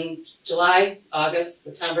in July, August,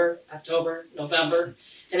 September, October, November,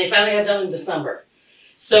 and they finally got done in December.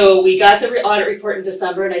 So we got the audit report in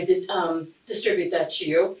December, and I did distribute that to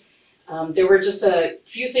you. There were just a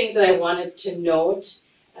few things that I wanted to note.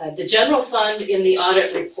 The general fund in the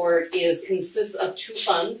audit report consists of two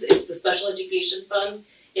funds. It's the special education fund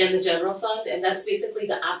and the general fund, and that's basically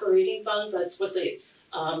the operating funds. That's what the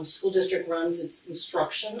school district runs its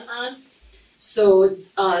instruction on. So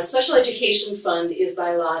special education fund is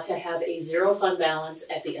by law to have a zero fund balance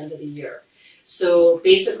at the end of the year. So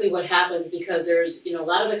basically what happens, because there's, you know, a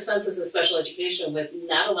lot of expenses in special education with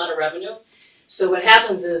not a lot of revenue, so what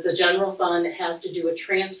happens is the general fund has to do a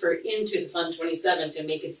transfer into the Fund 27 to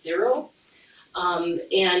make it zero.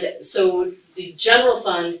 And so the general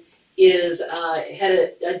fund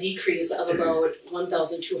had a decrease of about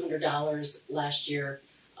 $1,200 last year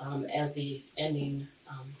as we ended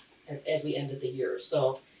the year.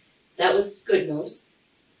 So that was good news.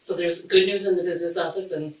 So there's good news in the business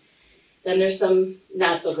office, and then there's some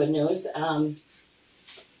not so good news.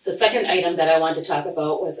 The second item that I wanted to talk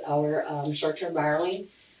about was our short-term borrowing.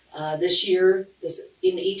 This year,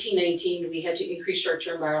 in 18-19, we had to increase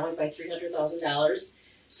short-term borrowing by $300,000.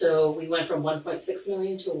 So we went from 1.6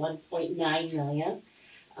 million to 1.9 million.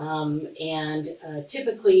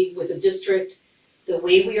 Typically with the district, the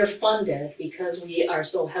way we are funded, because we are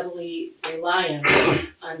so heavily reliant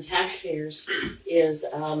on taxpayers, is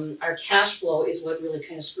our cash flow is what really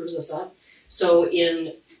kind of screws us up. So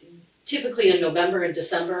in typically in November and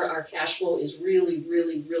December, our cash flow is really,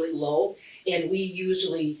 really, really low. And we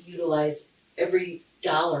usually utilize every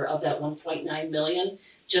dollar of that 1.9 million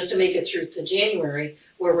just to make it through to January,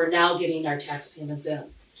 where we're now getting our tax payments in.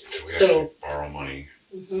 We So- actually borrow money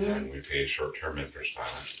and we pay short-term interest on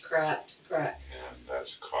it, Correct. and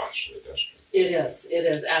that's a cost to the district. It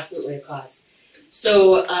is absolutely a cost.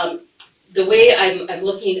 So, the way I'm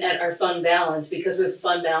looking at our fund balance, because we have a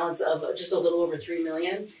fund balance of just a little over 3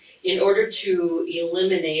 million, in order to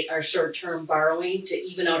eliminate our short-term borrowing to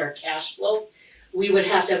even out our cash flow, we would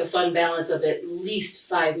have to have a fund balance of at least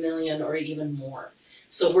 5 million or even more.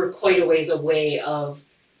 So we're quite a ways away of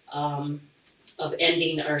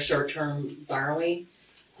ending our short-term borrowing.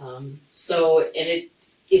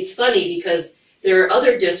 It's funny because there are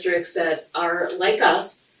other districts that are like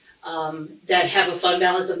us, that have a fund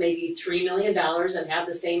balance of maybe $3 million and have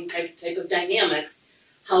the same type of dynamics.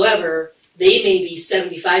 However, they may be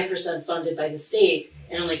 75% funded by the state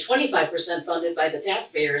and only 25% funded by the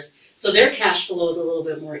taxpayers. So their cash flow is a little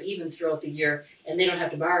bit more even throughout the year, and they don't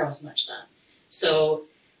have to borrow as much then. So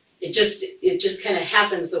it just kind of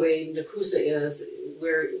happens the way Nekoosa is,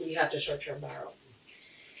 where we have to short-term borrow.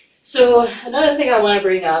 So another thing I want to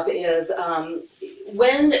bring up is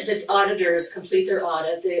when the auditors complete their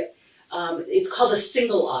audit, it's called a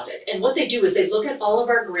single audit. And what they do is they look at all of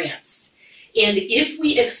our grants. And if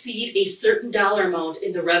we exceed a certain dollar amount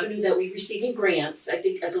in the revenue that we receive in grants, I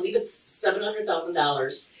believe it's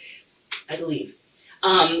 $700,000, I believe,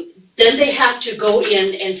 then they have to go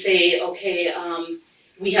in and say, okay,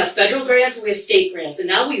 we have federal grants and we have state grants. And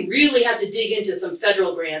now we really have to dig into some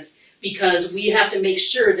federal grants because we have to make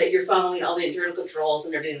sure that you're following all the internal controls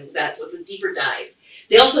and everything like that. So it's a deeper dive.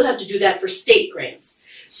 They also have to do that for state grants.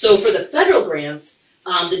 So for the federal grants,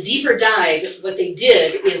 the deeper dive, what they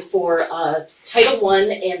did is for Title I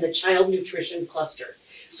and the Child Nutrition Cluster.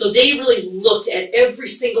 So they really looked at every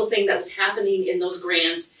single thing that was happening in those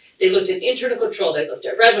grants. They looked at internal control, they looked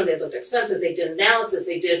at revenue, they looked at expenses, they did analysis,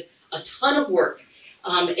 they did a ton of work.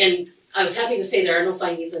 And I was happy to say there are no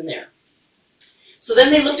findings in there. So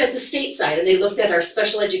then they looked at the state side, and they looked at our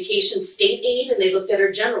special education state aid, and they looked at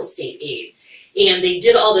our general state aid. And they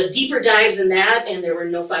did all the deeper dives in that, and there were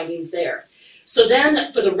no findings there. So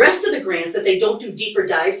then for the rest of the grants that they don't do deeper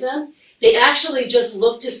dives in, they actually just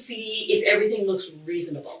look to see if everything looks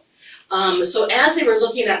reasonable. So as they were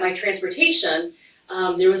looking at my transportation,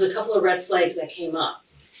 there was a couple of red flags that came up.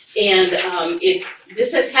 And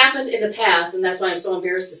this has happened in the past, and that's why I'm so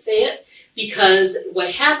embarrassed to say it, because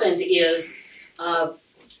what happened is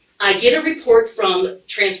I get a report from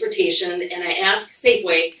transportation, and I ask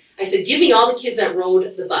Safeway, I said, give me all the kids that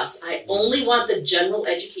rode the bus. I only want the general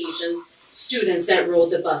education students that rode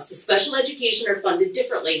the bus. The special education are funded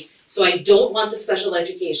differently, so I don't want the special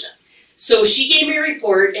education. So she gave me a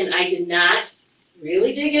report, and I did not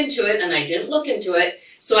really dig into it, and I didn't look into it,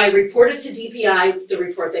 so I reported to DPI the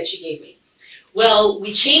report that she gave me. Well,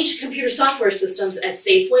 we changed computer software systems at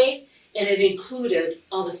Safeway, and it included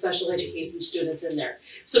all the special education students in there.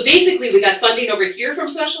 So basically, we got funding over here from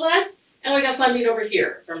special ed, and we got funding over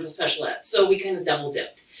here from the special ed. So we kind of double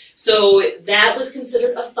dipped. So that was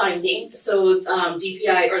considered a finding. So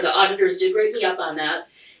DPI, or the auditors, did write me up on that,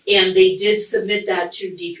 and they did submit that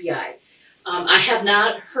to DPI. I have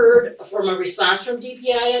not heard from a response from DPI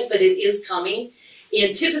yet, but it is coming.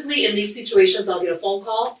 And typically in these situations, I'll get a phone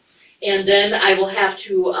call, and then I will have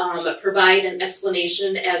to provide an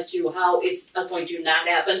explanation as to how it's going to not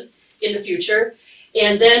happen in the future.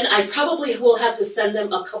 And then I probably will have to send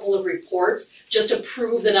them a couple of reports just to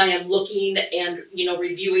prove that I am looking and,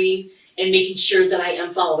 reviewing and making sure that I am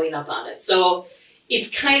following up on it. So it's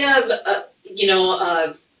kind of, a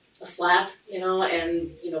slap,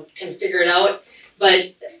 and, kind of figure it out.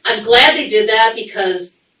 But I'm glad they did that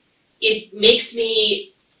because it makes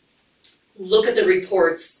me look at the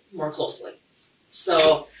reports more closely.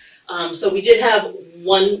 So, so we did have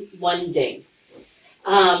one ding.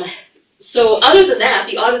 So other than that,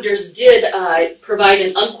 the auditors did provide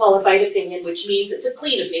an unqualified opinion, which means it's a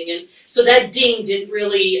clean opinion. So that ding didn't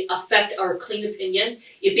really affect our clean opinion.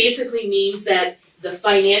 It basically means that the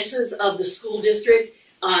finances of the school district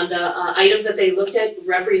on the items that they looked at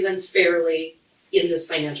represents fairly in this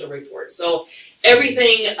financial report. So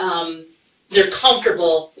everything, they're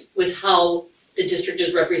comfortable with how the district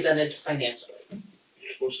is represented financially.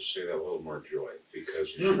 You're supposed to say that with a little more joy,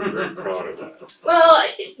 because you're very proud of that. Well,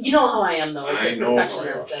 you know how I am though, it's I a know,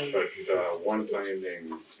 perfectionist. And but one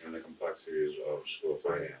finding in the complexities of school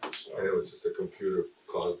finance. And it was just a computer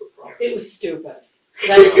caused the problem. it was stupid.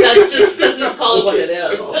 Let's just call it what it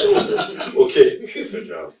is. Okay. Good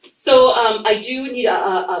job. So I do need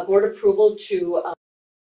a board approval to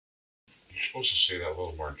supposed to say that a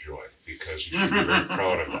little more joy, because you should be very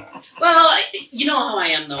proud of that. Well, you know how I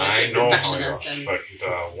am though, as I a know how you perfectionist are, and.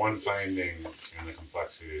 but one finding in the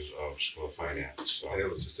complexities of school finance, so. And it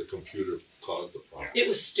was just a computer caused the problem. It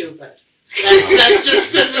was stupid. Let's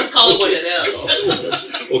just call it what it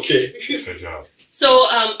is. Okay. Good job. So,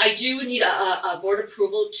 I do need a board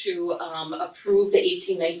approval to, approve the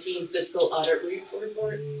 18-19 fiscal audit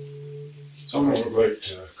report. Someone would like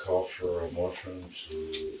to call for a motion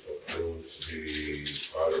to approve the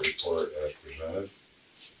audit report as presented.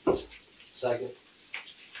 Second.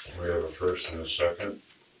 We have a first and a second.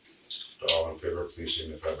 All in favor, please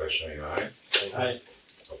signify by saying aye. Aye.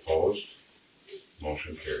 Opposed?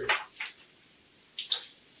 Motion carried.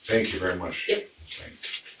 Thank you very much. Yep.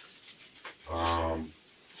 Thanks.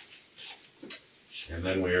 And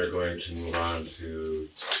then we are going to move on to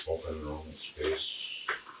open enrollment space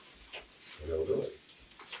availability.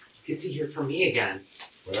 Good to hear from me again.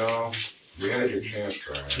 Well, you had your chance,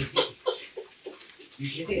 Brian.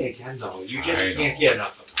 You did it again though. You I just can't know. get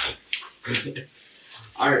enough of it.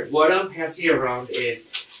 Alright, what I'm passing around is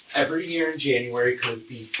every year in January, because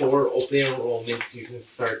before open enrollment season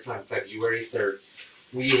starts on February 3rd,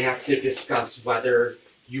 we have to discuss whether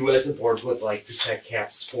you as a board would like to set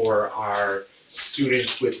caps for our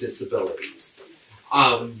students with disabilities.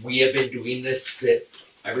 We have been doing this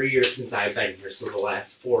every year since I've been here, so the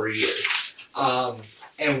last 4 years.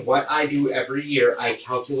 And what I do every year, I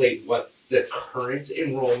calculate what the current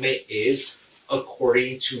enrollment is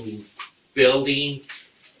according to building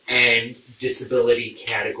and disability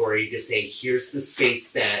category to say, here's the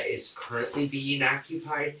space that is currently being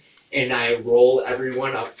occupied, and I roll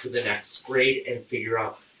everyone up to the next grade and figure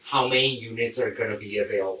out how many units are gonna be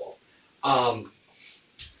available.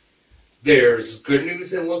 There's good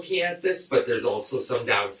news in looking at this, but there's also some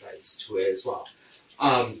downsides to it as well.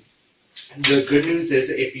 The good news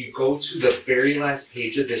is if you go to the very last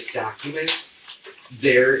page of this document,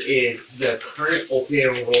 there is the current open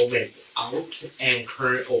enrollments out and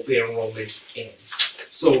current open enrollments in.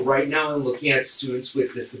 So right now, in looking at students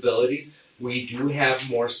with disabilities, we do have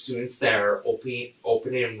more students that are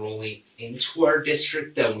open enrolling into our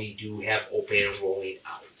district than we do have open enrolling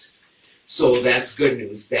out. So that's good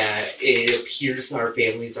news, that it appears our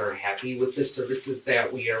families are happy with the services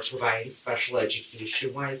that we are providing special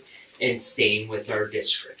education wise and staying with our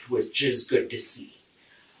district, which is good to see.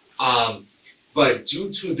 But due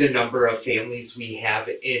to the number of families we have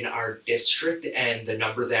in our district and the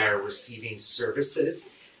number that are receiving services,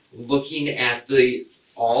 looking at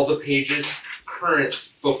all the pages current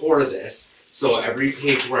before this, so every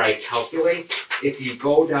page where I calculate, if you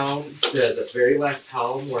go down to the very last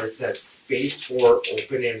column where it says space for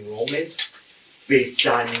open enrollment based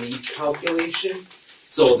on need calculations,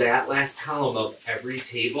 so that last column of every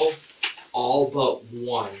table, all but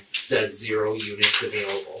one says 0 units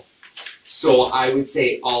available. So I would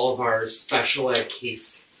say all of our special ed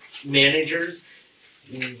case managers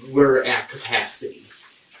were at capacity.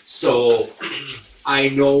 So I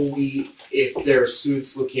know if there are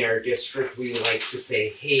students looking at our district, we like to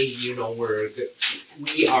say, hey, you know,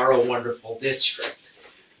 we are a wonderful district.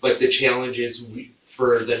 But the challenge is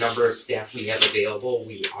for the number of staff we have available,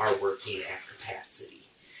 we are working at capacity.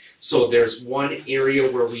 So there's one area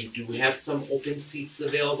where we do have some open seats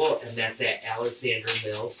available, and that's at Alexander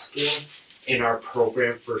Middle School in our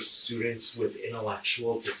program for students with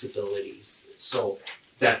intellectual disabilities. So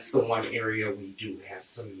that's the one area we do have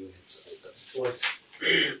some units open.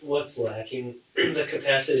 What's lacking? The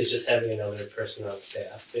capacity is just having another person on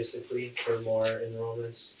staff, basically, for more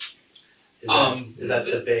enrollments. Is that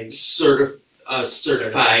the big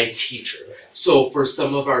certified teacher? So for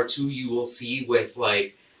some of our 2, you will see with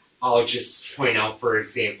I'll just point out, for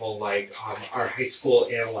example, our high school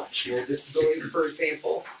intellectual disabilities, for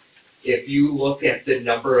example. If you look at the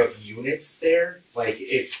number of units there,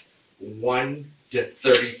 it's 1 to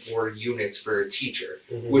 34 units for a teacher,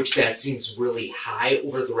 which that seems really high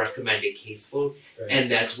over the recommended caseload,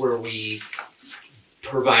 and that's where we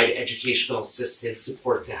provide educational assistance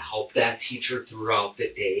support to help that teacher throughout the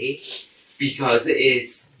day. Because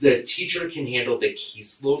the teacher can handle the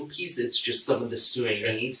caseload piece, it's just some of the student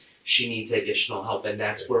needs, she needs additional help, and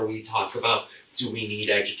that's where we talk about, do we need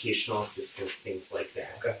educational assistance, things like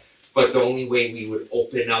that. Okay. But the only way we would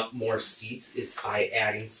open up more seats is by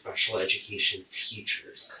adding special education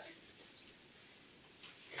teachers.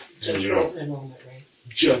 This is just for open enrollment, right?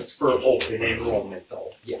 Just for open enrollment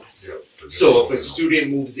though, yes. Yep. So if a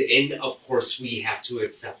student moves in, of course, we have to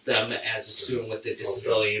accept them as a student with a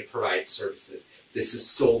disability and provide services. This is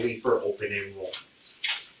solely for open enrollment.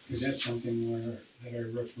 Is that something that our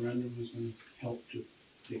referendum is gonna help to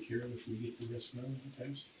take care of if we get the referendum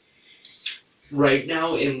passed? Right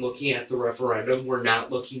now, in looking at the referendum, we're not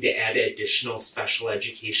looking to add additional special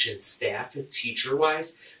education staff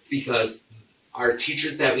teacher-wise, because our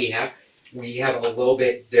teachers that we have a little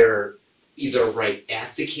bit, they're either right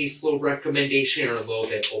at the caseload recommendation or a little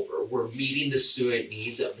bit over. We're meeting the student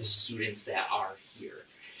needs of the students that are here.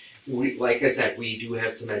 We, like I said, we do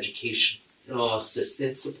have some educational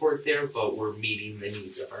assistance support there, but we're meeting the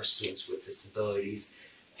needs of our students with disabilities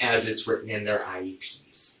as it's written in their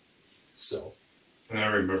IEPs. So. And I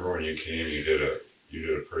remember when you came, you did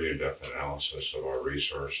a pretty in-depth analysis of our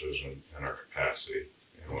resources and our capacity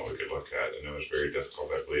and what we could look at, and it was very difficult.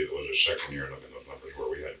 I believe it was our second year looking at those numbers where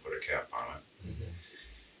we had to put a cap on it,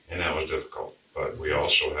 and that was difficult. But we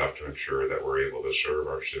also have to ensure that we're able to serve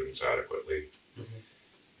our students adequately,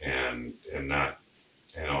 and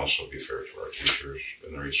also be fair to our teachers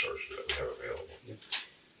and the resources that we have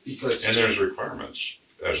available. And there's requirements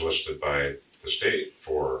as listed by the state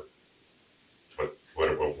for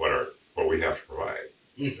what we have to provide.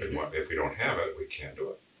 And if we don't have it, we can't do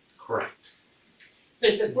it. Correct. But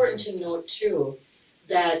it's important to note too,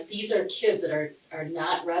 that these are kids that are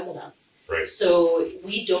not residents. Right. So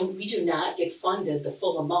we do not get funded the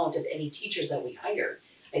full amount of any teachers that we hire.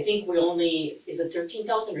 I think we only, is it $13,000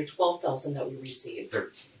 or $12,000 that we receive?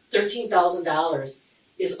 $13,000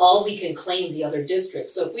 is all we can claim the other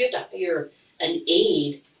districts. So if we have to hire an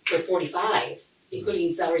aide for 45,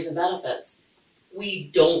 including salaries and benefits, we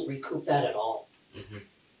don't recoup that at all.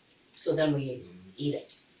 So then we eat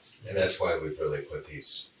it. And that's why we've really put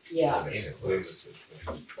these Yeah. limits in place.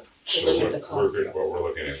 So limit the what cost. we're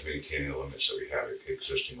looking at is maintaining the limits that we have, the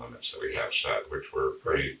existing limits that we have set, which were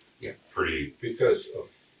pretty, Because of,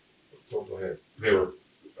 go ahead. they were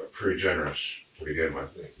pretty generous to begin with.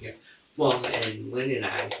 Well, and Lynn and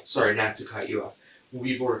I, sorry not to cut you off,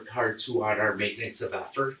 we've worked hard too on our maintenance of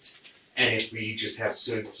effort. And if we just have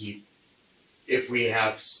students if we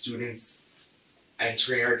have students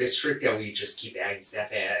entering our district and we just keep adding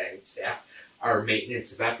staff, our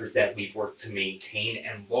maintenance of effort that we've worked to maintain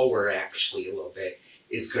and lower actually a little bit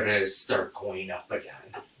is gonna start going up again.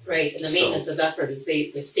 Right, and the maintenance of effort is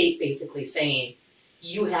the state basically saying,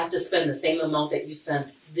 you have to spend the same amount that you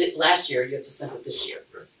spent last year, you have to spend it this year.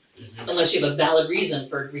 Unless you have a valid reason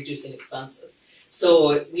for reducing expenses.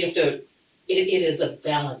 So we have to, it is a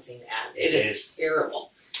balancing act, it is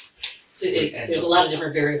terrible. So there's a lot of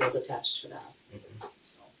different variables attached to that.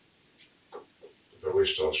 So. But we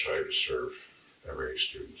still strive to serve every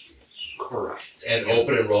student's needs. Correct. And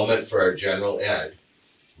open enrollment for our general ed,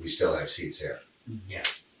 we still have seats there.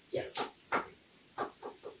 Yes.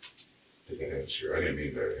 Did that answer? I didn't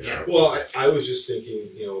mean to interrupt. Well, I was just thinking,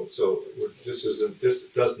 so this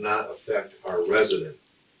does not affect our resident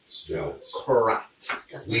students. Correct.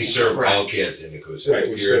 We serve all kids in Nekoosa, Right,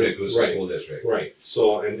 we here in serve- Nekoosa right. School District. Right,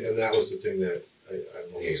 so, and that was the thing that, I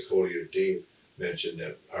don't know if it was Cody or Dave mentioned,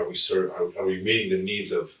 that are we meeting the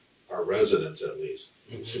needs of our residents at least?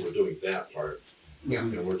 So we're doing that part. Yeah.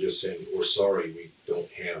 And we're just saying, we're sorry, we don't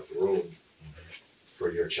have room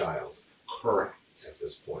for your child Correct. at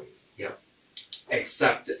this point.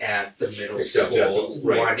 Except at the middle Except at school, the-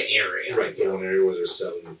 right. one area. Right, the one area where there's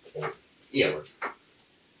 7 point. Yeah.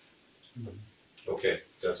 Okay,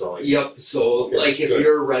 that's all I. Yep, so Okay, like if good.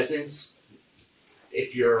 you're a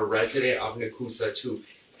resident of Nekoosa too,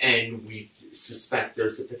 and we suspect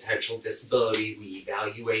there's a potential disability, we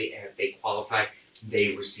evaluate, and if they qualify,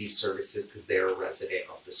 they receive services because they're a resident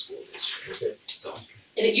of the school district. Okay. So,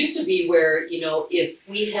 And it used to be where, if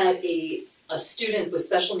we had a student with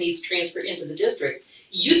special needs transfer into the district,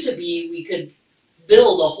 it used to be we could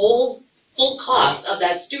bill the whole full cost of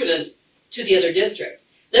that student to the other district.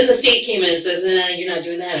 Then the state came in and says, you're not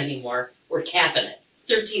doing that anymore. We're capping it.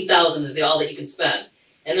 $13,000 is all that you can spend.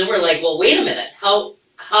 And then we're like, well, wait a minute. How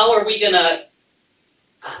are we gonna?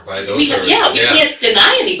 Provide those We services. can't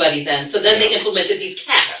deny anybody then. So then they implemented these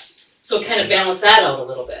caps. So kind of balance that out a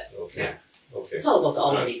little bit. Okay, okay. It's all about the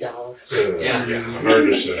almighty dollar. yeah. Yeah, hard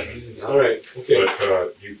decision. All right, okay.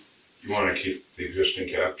 But you want to keep the existing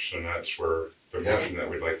caps, and that's where the motion that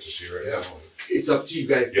we'd like to see right now. It's up to you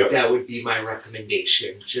guys, Yep. but that would be my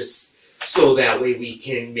recommendation, just so that way we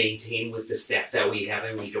can maintain with the staff that we have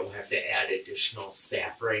and we don't have to add additional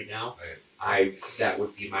staff right now. That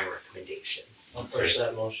would be my recommendation. I'll push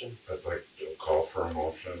that motion. I'd like to call for a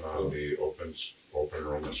motion on the open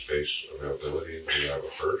enrollment space availability. Do you have a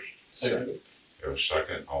first? Second. You have a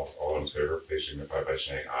second? All in favor, please signify by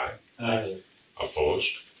saying aye. Aye.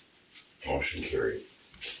 Opposed? Motion carried.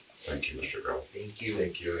 Thank you, Mr. Grell. Thank you.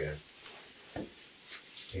 Thank you, Ann.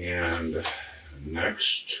 And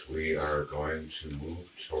next, we are going to move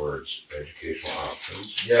towards educational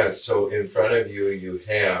options. Yes, so in front of you, you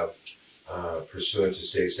have pursuant to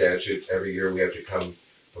state statute, every year we have to come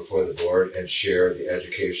before the board and share the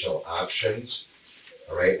educational options.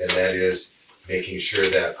 All right, and that is making sure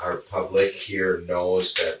that our public here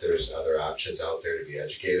knows that there's other options out there to be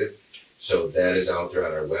educated. So that is out there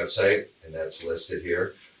on our website, and that's listed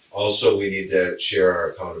here. Also, we need to share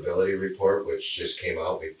our accountability report, which just came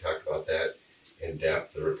out. We've talked about that in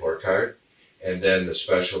depth, the report card. And then the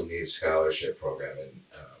special needs scholarship program. And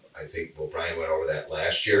I think, well, Brian went over that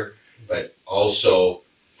last year, but also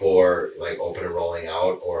for like open and rolling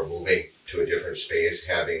out or moving to a different space,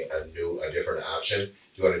 having a different option. Do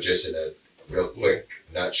you want to just in a real quick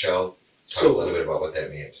nutshell, talk a little bit about what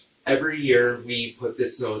that means? Every year we put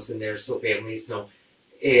this notice in there so families know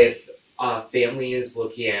if a family is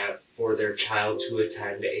looking at for their child to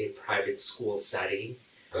attend a private school setting.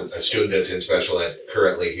 A student that's in special ed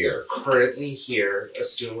currently here. Currently here, a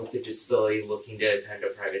student with a disability looking to attend a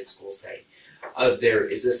private school setting. There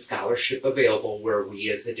is a scholarship available where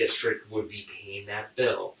we as a district would be paying that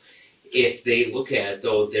bill. If they look at it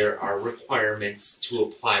though, there are requirements to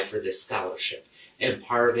apply for this scholarship. And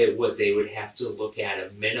part of it would they would have to look at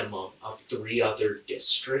a minimum of 3 other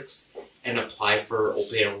districts and apply for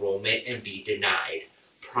open enrollment and be denied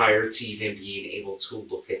prior to even being able to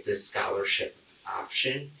look at this scholarship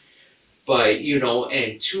option. But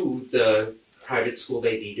and 2, the private school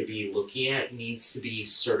they need to be looking at needs to be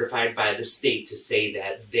certified by the state to say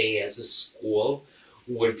that they as a school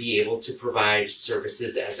would be able to provide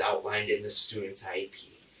services as outlined in the student's IEP.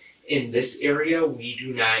 In this area, we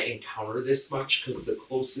do not encounter this much because the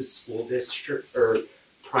closest school district or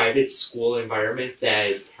private school environment that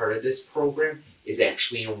is part of this program is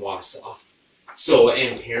actually in Wausau. So,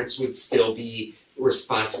 and parents would still be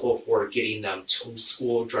responsible for getting them to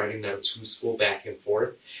school, driving them to school back and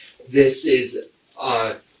forth. This is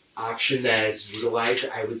an option that is utilized,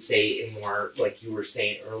 I would say, in more, like you were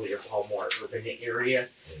saying earlier, Paul, more urban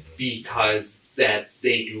areas, because that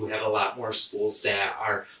they do have a lot more schools that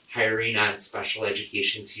are hiring on special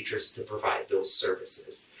education teachers to provide those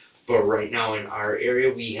services. But right now in our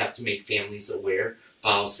area, we have to make families aware. But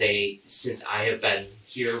I'll say, since I have been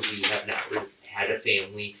here, we have not had a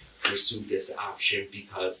family pursue this option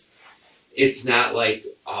because it's not like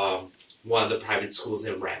one of the private schools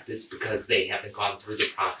in Rapids, because they haven't gone through the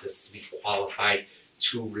process to be qualified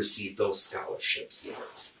to receive those scholarships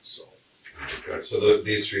yet. So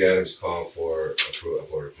these 3 items call for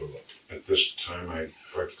board approval. At this time, I'd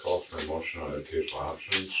like to call for a motion on educational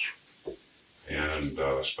options and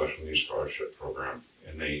special needs scholarship program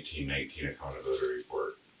in the 1819 accountability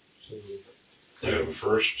report. We have a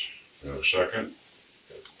first, we have a second.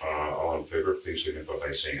 All in favor, please signify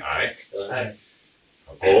by saying aye. Aye.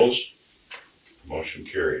 Opposed? Motion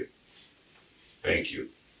carried. Thank you.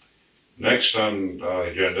 Next on the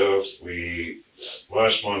agenda,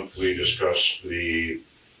 last month we discussed the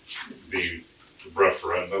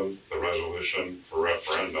referendum, the resolution for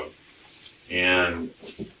referendum. And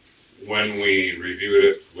when we reviewed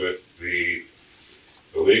it with the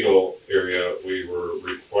legal area, we were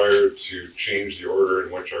required to change the order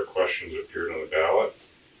in which our questions appeared on the ballot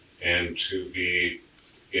and to be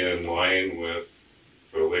in line with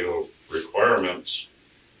the legal requirements.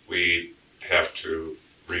 We have to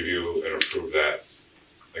review and approve that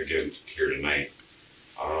again here tonight.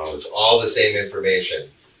 It's all the same information,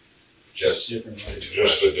 just a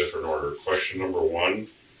different order. Question number 1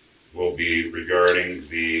 will be regarding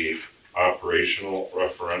the operational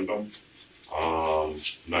referendum,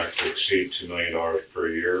 not to exceed $2 million per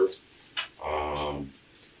year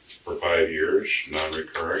for 5 years,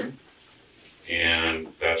 non-recurring, and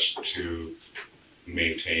that's to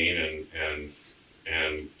maintain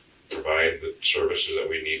and provide the services that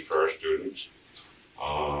we need for our students.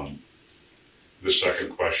 The second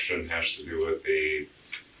question has to do with the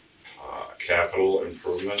capital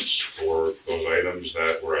improvements for those items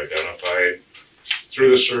that were identified through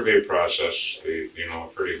the survey process, a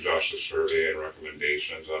pretty exhaustive survey and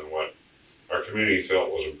recommendations on what our community felt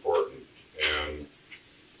was important. And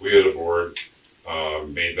we as a board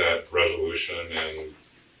made that resolution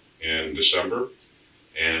in December,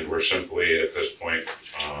 and we're simply at this point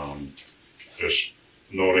just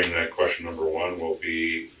noting that question number 1 will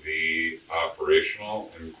be the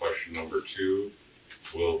operational, and question number 2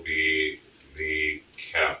 will be the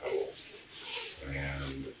capital.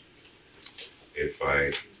 And if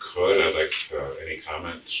I could, I'd like any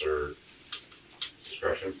comments or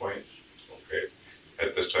discussion points. Okay.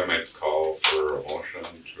 At this time, I'd call for a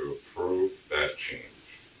motion to approve that change.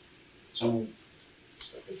 So,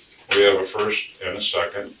 We have a first and a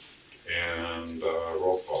second, and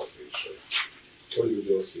roll call, please, sir. Cody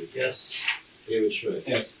Bubilski. Yes. David Schmidt.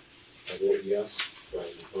 Yes. I vote yes. Brian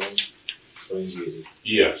McClung. explains easy.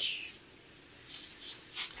 Yes.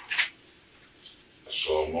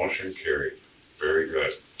 So motion carried. Very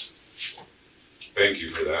good. Thank you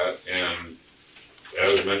for that. And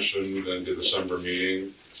as mentioned in the December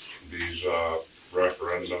meeting, these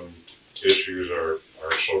referendum issues are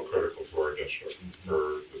so critical to our district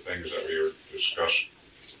for the things that we have discussed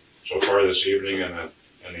so far this evening, and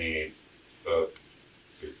the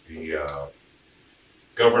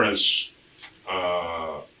governance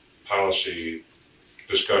policy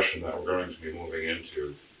discussion that we're going to be moving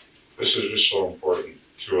into. This is just so important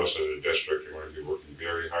to us as a district, and we're going to be working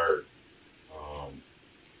very hard.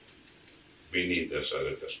 We need this as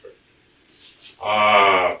a district.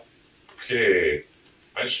 Okay,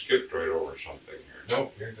 I skipped right over something here.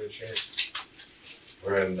 Nope, you're in good shape.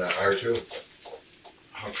 We're in R2.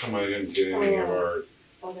 How come I didn't get any of our,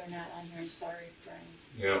 Oh, they're not on here, I'm sorry, Brian.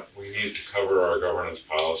 yeah, we need to cover our governance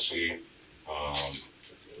policy, our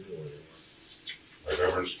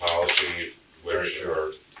governance policy, which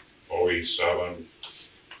are OE7.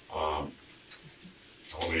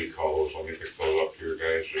 Let me call those, let me pick those up here,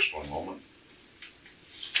 guys, just one moment.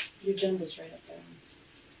 Your agenda's right up there.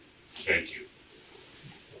 Thank you.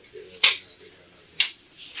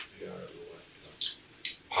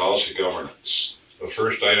 Policy governance. The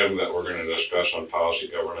first item that we're going to discuss on policy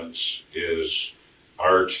governance is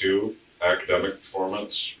R2, academic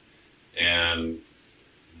performance. And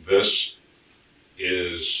this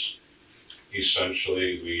is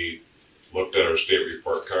essentially, we looked at our state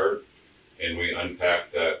report card and we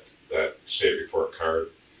unpacked that state report card.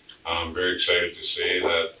 I'm very excited to say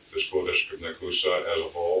that the school district of Nekoosa as a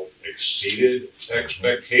whole exceeded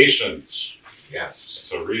expectations. Yes.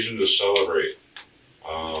 It's a reason to celebrate.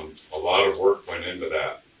 A lot of work went into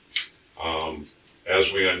that.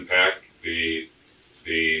 As we unpacked the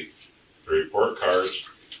report cards,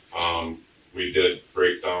 we did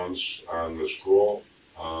breakdowns on the school.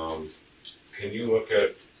 Can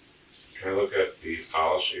I look at the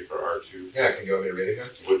policy for R2? Yeah, can you want me to read it here?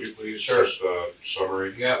 Would you please? Sure. Just a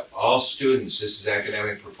summary. Yeah, all students, this is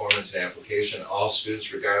academic performance and application, all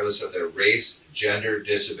students regardless of their race, gender,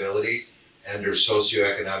 disability, and or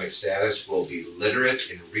socioeconomic status will be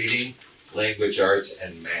literate in reading, language arts,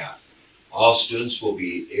 and math. All students will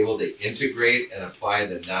be able to integrate and apply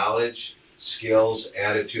the knowledge, skills,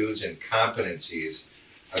 attitudes, and competencies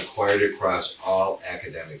acquired across all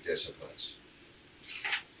academic disciplines.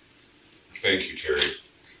 Thank you, Terry.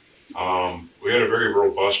 We had a very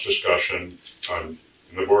robust discussion in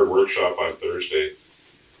the board workshop on Thursday.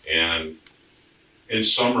 And in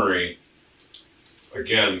summary,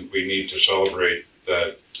 again, we need to celebrate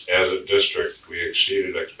that as a district, we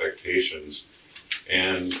exceeded expectations.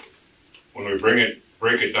 And when we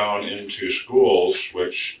break it down into schools,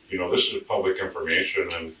 which, this is public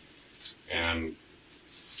information and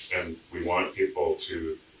we want people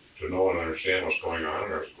to know and understand what's going on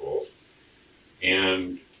in our schools.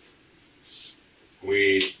 And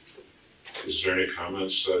is there any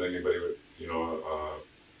comments that anybody would,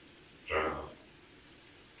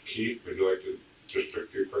 Keith, would you like to just a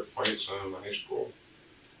few quick points on the high school?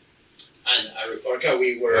 On our report card,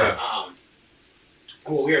 we were,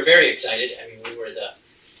 we were very excited. I mean, we were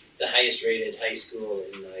the highest rated high school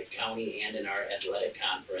in the county and in our athletic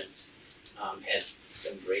conference. Had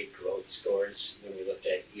some great growth scores when we looked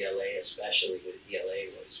at ELA, especially with ELA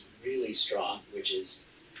was really strong, which is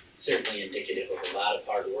certainly indicative of a lot of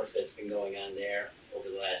hard work that's been going on there over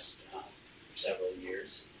the last several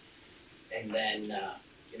years. And then,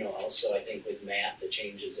 also I think with math, the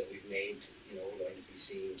changes that we've made, we're going to be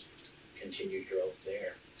seeing continued growth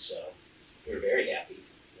there. So we're very happy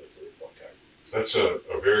with the report card. That's a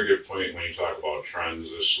very good point when you talk about trends.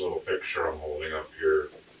 This little picture I'm holding up here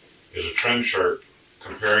is a trend chart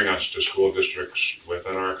comparing us to school districts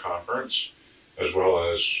within our conference, as well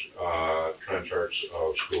as trend charts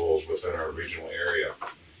of schools within our regional area.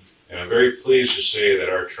 And I'm very pleased to say that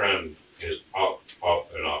our trend is up,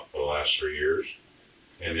 and up for the last 3 years.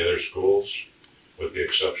 And the other schools, with the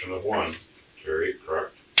exception of one, Terry,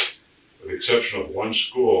 correct? With the exception of one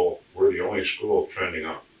school, we're the only school trending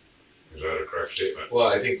up. Is that a correct statement? Well,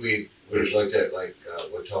 I think we've looked at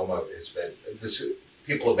what Toma has been,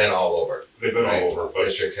 people have been all over. They've been right? all over, but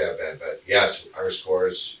Districts have been, but yes, our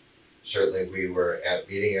scores, certainly we were at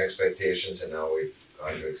meeting expectations and now we've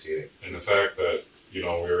gone to exceeding. and the fact that, we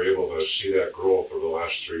were able to see that growth over the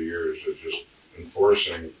last 3 years is just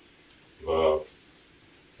enforcing The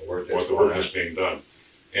work that's what the going work on. is being done.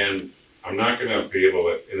 And I'm not gonna be able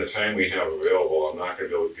to, in the time we have available, I'm not gonna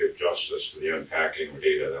be able to give justice to the unpacking of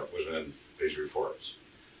data that was in these reports.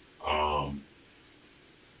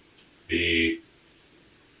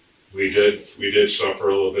 We did suffer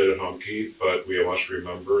a little bit at Humke, but we must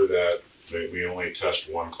remember that we only test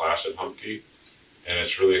one class at Humke, and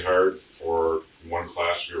it's really hard for one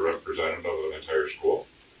class to be representative of an entire school.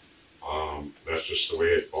 That's just the way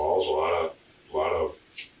it falls. A lot of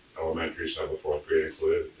elementaries have a fourth grade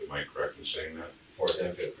included. Am I correct in saying that? Fourth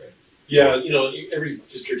and fifth grade. Yeah, you know, every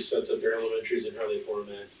district sets up their elementaries and how they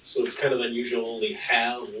format. So it's kind of unusual to only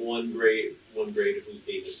have one grade who's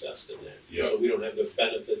being assessed in that. Yeah. So we don't have the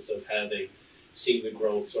benefits of seeing the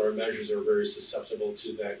growth. So our measures are very susceptible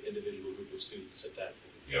to that individual group of students at that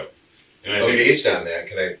point. Yep. And I But think, based on that,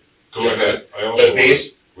 can I? go ahead. I But also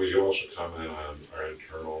based, would you also comment on our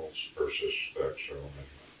internals versus the external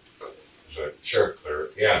measure? Is that sure, clear?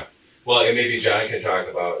 yeah. Well, and maybe John can talk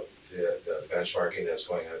about the benchmarking that's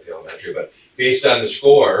going on at the elementary, but based on the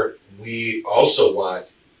score, we also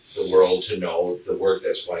want the world to know the work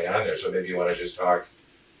that's going on there. So maybe you want to just talk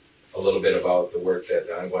a little bit about the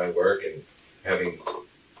ongoing work and having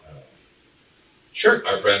Sure.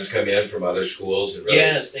 our friends come in from other schools and really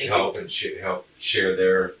Yes, thank you. help and help share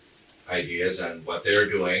their ideas on what they're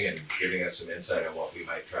doing and giving us some insight on what we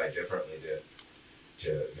might try differently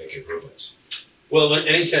to make improvements. Well,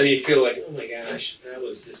 anytime you feel like, oh my gosh, that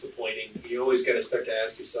was disappointing, you always got to start to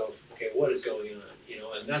ask yourself, okay, what is going on? You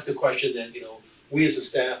know, and that's a question that, you know, we as a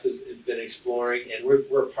staff has been exploring, and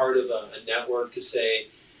we're part of a network to say,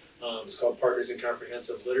 it's called Partners in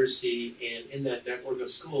Comprehensive Literacy, and in that network of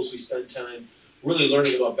schools, we spend time really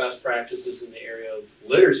learning about best practices in the area of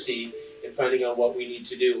literacy and finding out what we need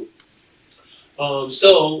to do.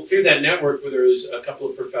 So through that network, where there's a couple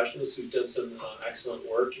of professionals who've done some excellent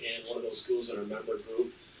work, and one of those schools in our member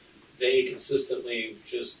group, they consistently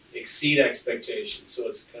just exceed expectations. So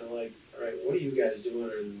it's kind of like, all right, what are you guys doing,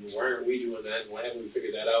 and why aren't we doing that, and why haven't we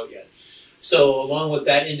figured that out yet? So along with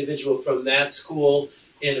that individual from that school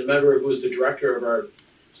and a member who was the director of our,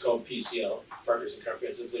 it's called PCL, Partners in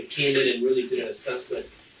Comprehensive, they came in and really did an assessment,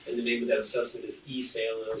 and the name of that assessment is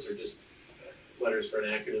eSAIL, and those are just letters for an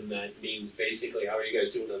acronym that means basically, how are you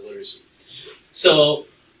guys doing on literacy? So,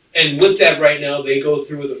 and with that right now, they go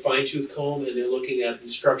through with a fine-tooth comb, and they're looking at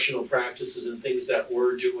instructional practices and things that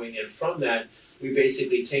we're doing, and from that, we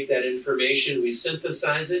basically take that information, we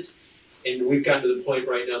synthesize it, and we've gotten to the point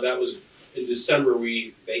right now, that was in December,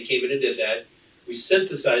 they came in and did that. We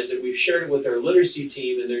synthesized it, we've shared it with our literacy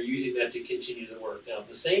team, and they're using that to continue the work. Now, at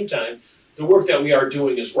the same time, the work that we are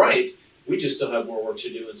doing is right, we just still have more work to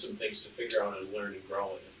do and some things to figure out and learn and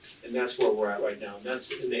grow in. And that's where we're at right now. And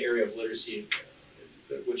that's in the area of literacy,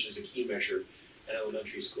 which is a key measure at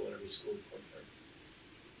elementary school and every school.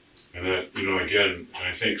 And that, you know, again,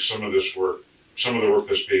 I think some of the work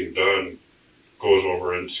that's being done goes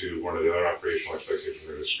over into one of the other operational expectations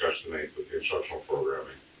we're going to discuss tonight with the instructional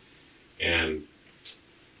programming. And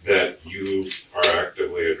that you are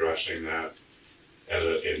actively addressing that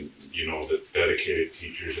in the dedicated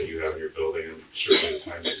teachers that you have in your building, and certainly the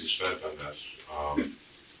time that you spent on this,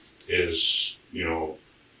 is, you know,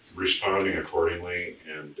 responding accordingly,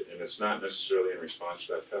 and it's not necessarily in response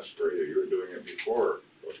to that test score either. You were doing it before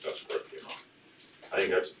those test scores came out. I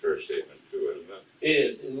think that's a fair statement too, isn't it? It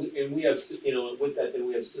is, and we have, you know, with that, then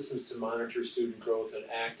we have systems to monitor student growth and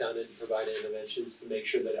act on it and provide interventions to make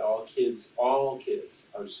sure that all kids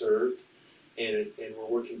are served. And we're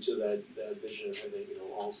working to that vision of having, you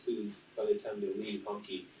know, all students, by the time they leave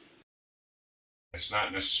Humke. It's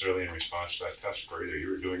not necessarily in response to that test score either.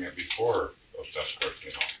 You were doing it before those test scores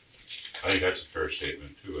came out. I think that's a fair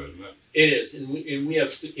statement too, isn't it? It is, and we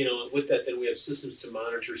have, you know, with that, then we have systems to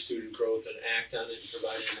monitor student growth and act on it and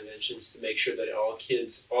provide interventions to make sure that all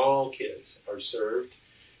kids are served.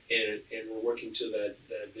 And we're working to that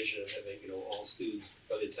vision of having, you know, all students,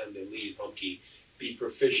 by the time they leave Humke, be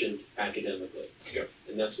proficient academically. Yep.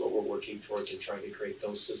 And that's what we're working towards and trying to create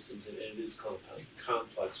those systems, and it is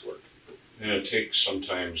complex work. And it takes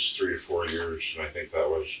sometimes 3 to 4 years, and I think that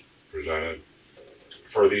was presented,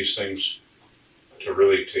 for these things to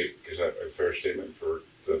really take, is that a fair statement, for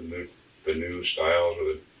the new styles,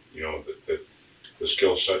 or the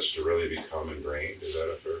skill sets to really become ingrained? Is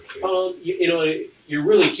that a fair statement? You know, you're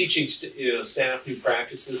really teaching staff new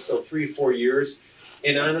practices, so 3 or 4 years.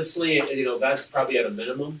 And honestly, you know, that's probably at a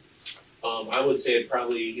minimum. I would say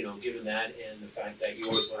probably, you know, given that and the fact that you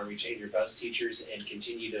always want to retain your best teachers and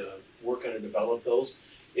continue to work on and develop those,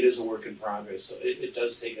 it is a work in progress. So it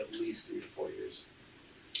does take at least 3 to 4 years.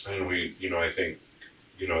 And we, you know, I think,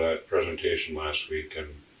 you know, that presentation last week and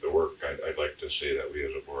the work, I'd like to say that we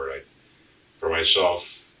as a board, for myself,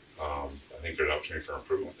 I think there's opportunity for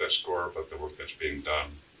improvement with that score, but the work that's being done,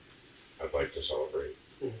 I'd like to celebrate.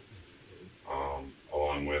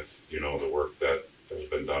 Along with, you know, the work that has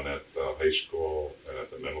been done at the high school and at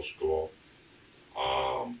the middle school.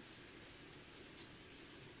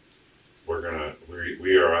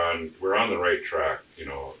 We're on the right track, you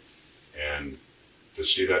know, and to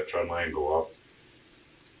see that trend line go up,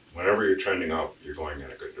 whenever you're trending up, you're going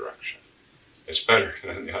in a good direction. It's better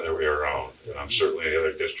than the other way around. And certainly the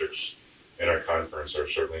other districts in our conference are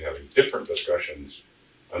certainly having different discussions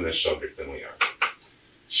on this subject than we are.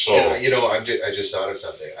 So, And, you know, I just thought of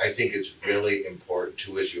something. I think it's really important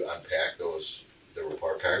too, as you unpack the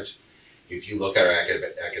report cards. If you look at our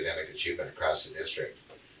academic achievement across the district,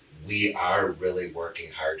 we are really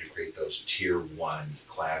working hard to create those tier 1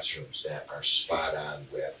 classrooms that are spot on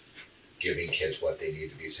with giving kids what they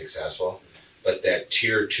need to be successful. But that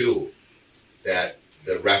tier 2, that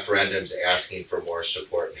the referendum's asking for more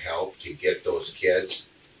support and help to get those kids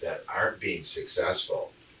that aren't being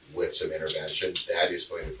successful with some intervention, that is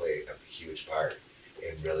going to play a huge part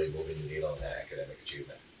in really moving the needle on that academic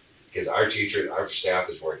achievement. Because our staff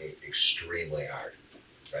is working extremely hard,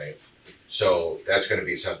 right? So that's going to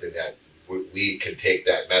be something that we can take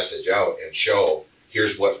that message out and show,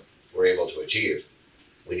 here's what we're able to achieve.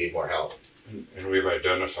 We need more help. and we've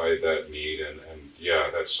identified that need, and yeah,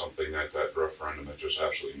 that's something that referendum is just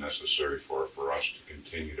absolutely necessary for us to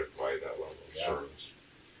continue to provide that level of service.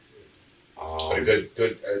 But a good,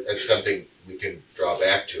 it's something we can draw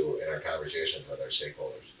back to in our conversations with our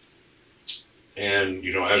stakeholders. And,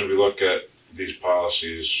 you know, as we look at these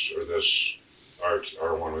policies or this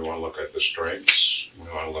R1, we want to look at the strengths, we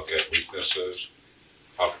want to look at weaknesses,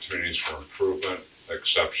 opportunities for improvement,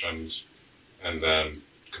 exceptions, and then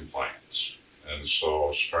compliance. And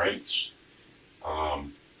so strengths,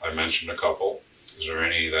 I mentioned a couple. Is there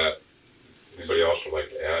any that anybody else would like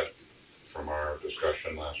to add from our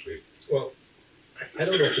discussion last week? Well, I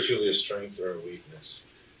don't know if it's really a strength or a weakness,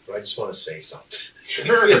 but I just want to say something.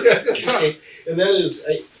 Sure. Okay. And that is,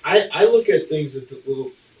 I look at things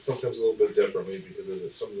sometimes a little bit differently because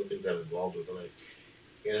of some of the things I'm involved with,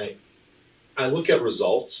 and I look at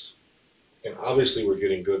results, and obviously we're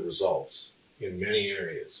getting good results in many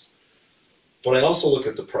areas, but I also look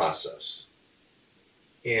at the process,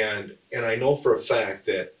 and I know for a fact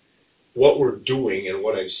that what we're doing and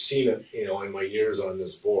what I've seen, you know, in my years on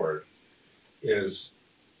this board is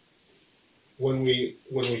when we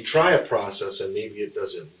try a process and maybe it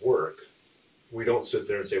doesn't work, we don't sit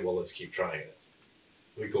there and say, well, let's keep trying it.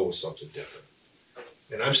 We go with something different.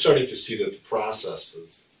 And I'm starting to see that the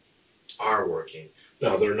processes are working.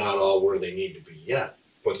 Now, they're not all where they need to be yet,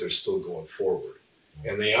 but they're still going forward.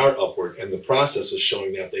 And they are upward, and the process is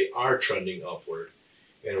showing that they are trending upward.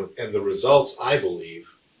 And the results, I believe,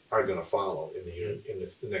 are going to follow in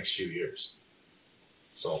the next few years.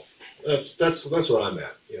 So that's what I'm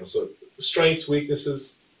at. You know, so strengths,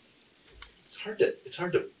 weaknesses. It's hard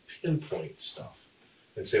to pinpoint stuff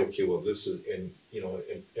and say, okay, well, this is, and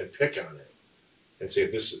pick on it and say,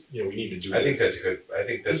 this is, you know, we need to do. I think that's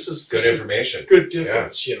good information. Good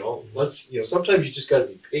difference. Yeah. You know, sometimes you just got to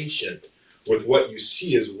be patient with what you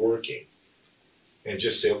see is working, and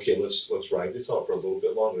just say, okay, let's ride this out for a little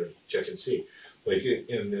bit longer and check and see. Like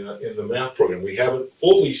in the math program, we haven't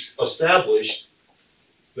fully established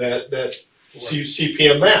that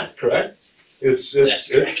CPM math, correct?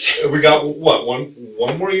 That's correct. We got what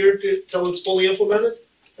one more year till it's fully implemented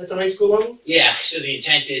at the high school level? Yeah. So the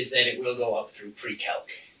intent is that it will go up through pre-calc,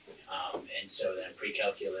 and so then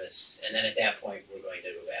pre-calculus, and then at that point we're going to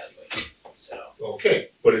evaluate. So okay,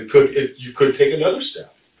 but you could take another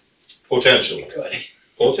step potentially. we could.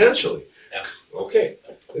 Potentially. Yeah. Okay.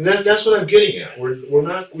 And that's what I'm getting at.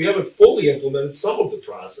 We haven't fully implemented some of the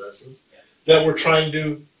processes that we're trying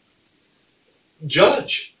to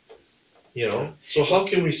judge. You know? So how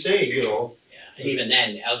can we say, you know? Yeah. And even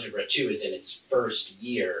then, Algebra 2 is in its first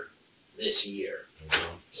year this year.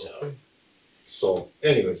 So. Okay. So,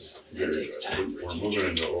 anyways. And it takes time. We're moving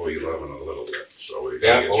into OE11 a little bit, so we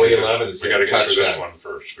Yeah, OE11 is we got to get through this touchdown. one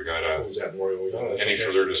first. We got What was that more? any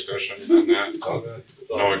further discussion on that? It's all good.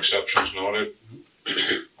 No exceptions noted.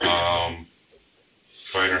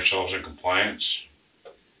 Find ourselves in compliance.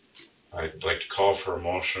 I'd like to call for a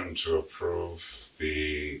motion to approve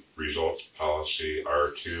the results policy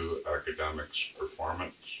R2 academics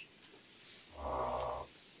performance.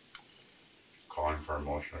 Calling for a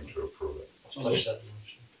motion to approve it. Push that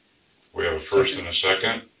motion. We have a first and a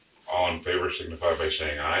second. All in favor signify by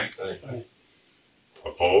saying aye. Aye.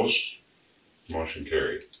 Opposed? Motion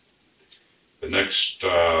carried. The next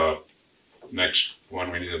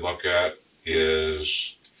one we need to look at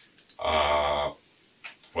is, well,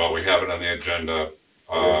 we have it on the agenda,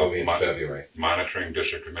 We're moving in February. monitoring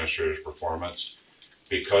district administrators' performance.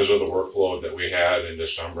 Because of the workload that we had in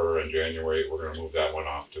December and January, we're gonna move that one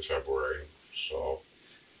off to February. So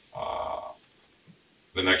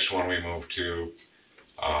the next one we moved to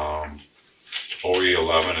OE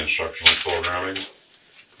 11 instructional programming,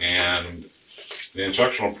 and the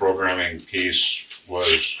instructional programming piece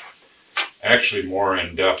was actually more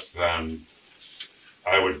in depth than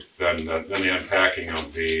the unpacking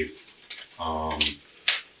of the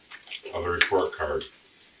report card.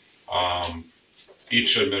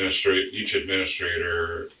 Each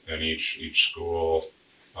administrator and each school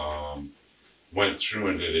went through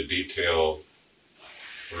and did a detailed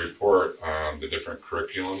report on the different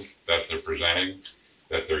curriculum that they're presenting,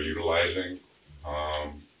 that they're utilizing,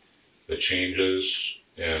 the changes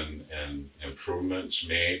and improvements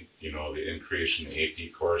made, the increase in the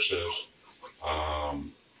AP courses,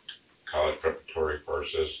 college preparatory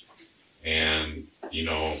courses, and,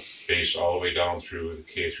 based all the way down through the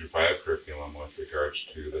K through 5 curriculum with regards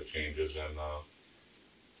to the changes in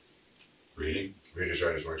reading, Readers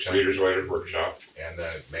Writers Workshop. Readers Writers Workshop, And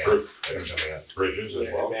the math that's coming up. Bridges as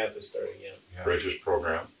well. Math is starting, yeah. Bridges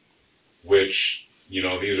program, which,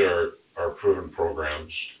 these are proven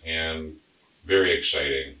programs and very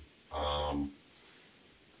exciting.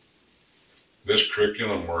 This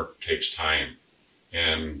curriculum work takes time.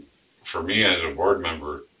 And for me as a board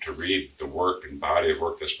member to read the work and body of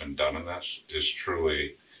work that's been done in this is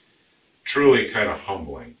truly, truly kind of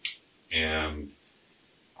humbling. And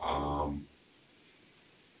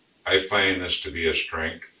I find this to be a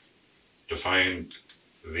strength, to find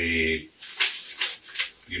the,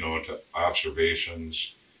 to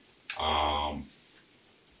observations,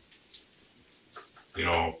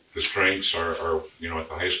 the strengths are, at the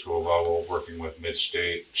high school level, working with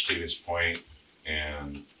Mid-State, Stevens Point,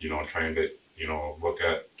 and, trying to, look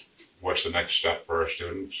at what's the next step for our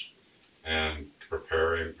students and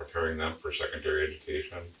preparing them for secondary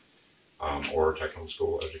education, or technical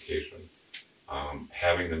school education.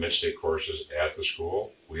 Having the Mid-State courses at the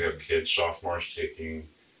school. We have kids, sophomores, taking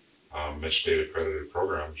Mid-State accredited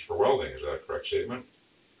programs for welding. Is that a correct statement?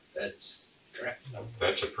 That's correct.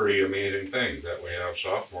 That's a pretty amazing thing that we have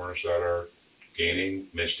sophomores that are gaining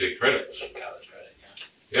Mid-State credits. College credit,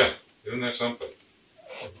 Yeah, isn't that something?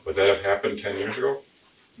 Would that have happened 10 years ago?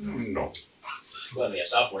 No. Well, we have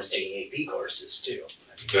sophomores taking AP courses too.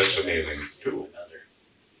 That's amazing too.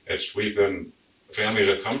 Families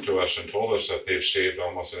have come to us and told us that they've saved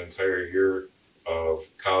almost an entire year of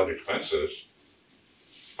college expenses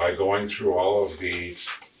by going through all of the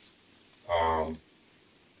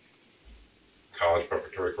college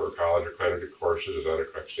preparatory core, college accredited courses. Is that a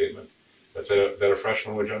correct statement? That a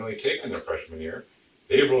freshman would generally take in their freshman year.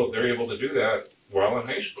 They're able to do that while in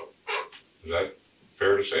high school. Is that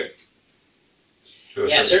fair to say?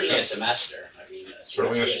 Yeah, certainly a semester.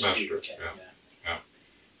 Certainly a semester, student can, yeah.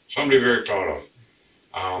 Somebody very proud of.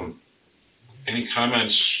 Any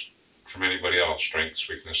comments from anybody else? Strengths,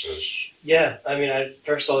 weaknesses? Yeah, I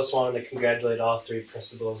first of all just wanted to congratulate all 3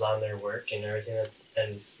 principals on their work and everything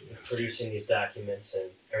and producing these documents and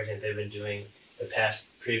everything they've been doing the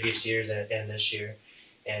previous years and this year.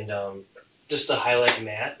 And just to highlight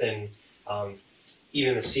math and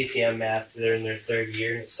even the CPM math, they're in their 3rd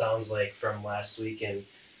year. It sounds like from last week and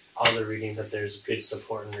all the reading that there's good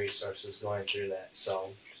support and resources going through that.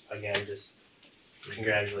 So again, just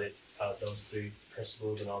congratulate those 3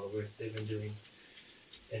 principals and all the work they've been doing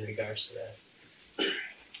in regards to that.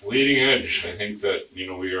 Leading edge. I think that,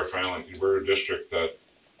 we're a district that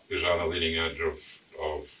is on the leading edge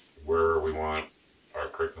of where we want our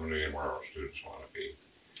curriculum to be and where our students want to be.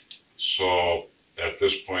 So at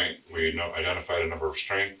this point, we identified a number of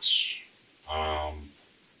strengths,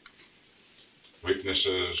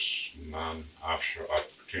 weaknesses, none,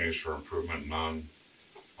 opportunities for improvement, none.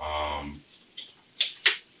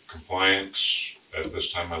 Compliance, at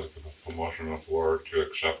this time I look at the motion on the floor to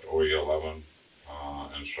accept OE 11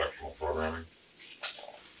 instructional programming.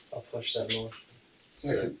 I'll push that motion.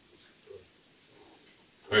 Second.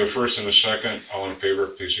 We have a first and a second. All in favor,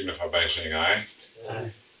 please signify by saying aye.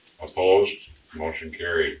 Aye. Opposed? Motion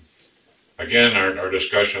carried. Again, our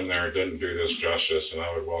discussion there didn't do this justice, and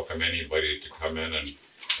I would welcome anybody to come in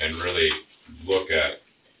and really look at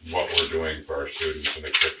what we're doing for our students and the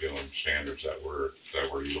curriculum standards that we're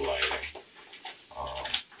utilizing.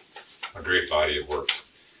 A great body of work.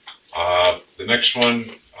 The next one,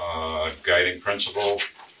 guiding principle,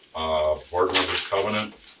 board members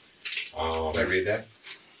covenant. Can I read that?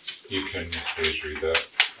 You can please read that.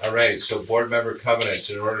 All right, so board member covenants.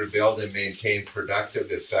 In order to build and maintain productive,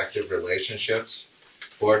 effective relationships,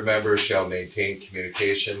 board members shall maintain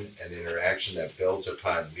communication and interaction that builds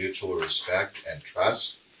upon mutual respect and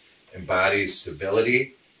trust, embodies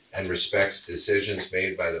civility, and respects decisions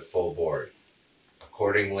made by the full board.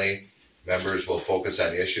 Accordingly, Members will focus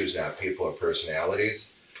on issues, not people or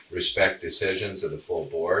personalities, respect decisions of the full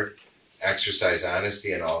board, exercise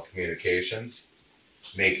honesty in all communications,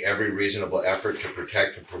 make every reasonable effort to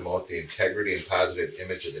protect and promote the integrity and positive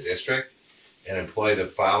image of the district, and employ the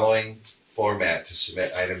following format to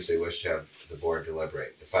submit items they wish to have the board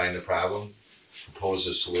deliberate. Define the problem, propose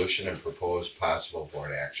a solution, and propose possible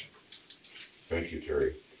board action. Thank you,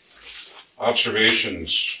 Terry.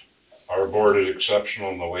 Observations. Our board is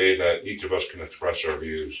exceptional in the way that each of us can express our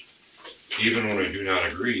views. Even when we do not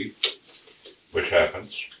agree, which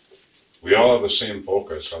happens, we all have the same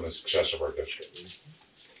focus on the success of our district.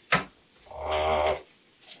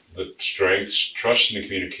 The strengths, trust, and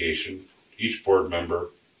communication. Each board member,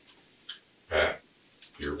 Pat,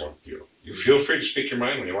 you feel free to speak your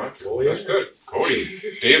mind when you want to. Oh, yeah. That's good. Cody,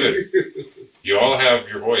 David, you all have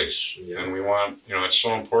your voice, Yeah. and we want, it's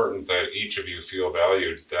so important that each of you feel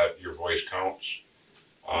valued, that your voice counts.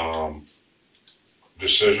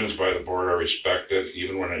 Decisions by the board are respected,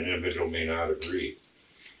 even when an individual may not agree.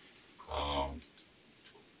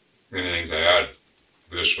 Anything to add?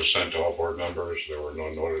 This was sent to all board members. There were no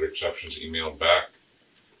noted exceptions emailed back.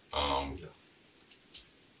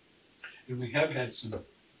 And we have had some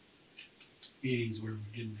meetings where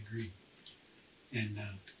we didn't agree. And,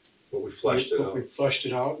 But we fleshed it but out. we flushed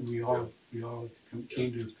it out, and we all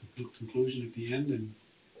came to a conclusion at the end, and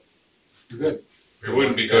we're good. It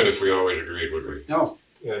wouldn't be good if we always agreed, would we? No,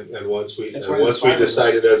 And once we That's why the five of us-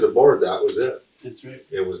 decided as a board, that was it. that's right.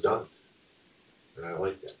 It was done. And I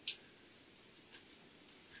like that.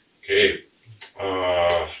 Okay,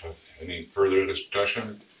 any further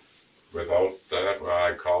discussion? Without that,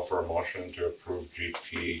 I call for a motion to approve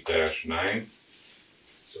GP-9.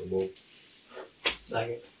 So move.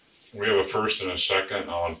 Second. We have a first and a second.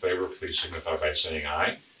 All in favor, please signify by saying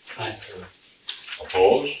aye. Aye.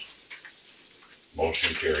 Opposed?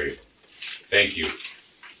 Motion carried. Thank you.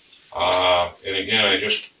 And again, I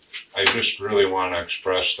just really want to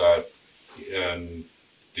express that in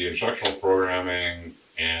the instructional programming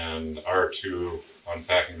and R2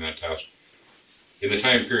 unpacking that test, in the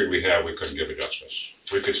time period we have, we couldn't give it justice.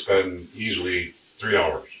 We could spend easily 3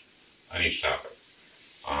 hours on each topic.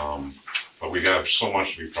 But we have so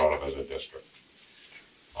much to be proud of as a district.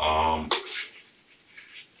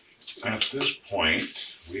 At this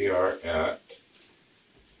point, we are at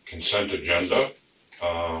consent agenda.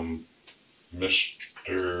 Mr.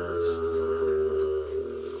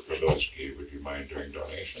 Podolsky, would you mind doing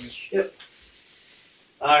donations?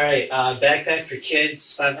 All right, backpack for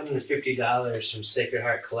kids, $550 from Sacred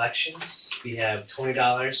Heart Collections. We have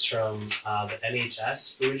 $20 from the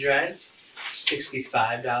NHS Food Drive,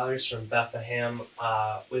 $65 from Bethlehem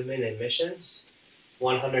Women in Missions,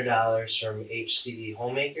 $100 from HCE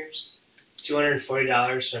Homemakers,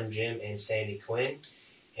 $240 from Jim and Sandy Quinn,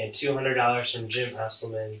 and $200 from Jim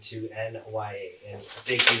Esselman to NYA. And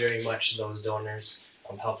thank you very much to those donors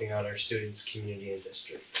helping out our students, community, and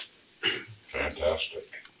district. Fantastic.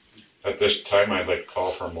 At this time, I'd like to call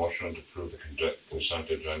for a motion to approve the consent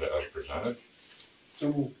agenda as presented.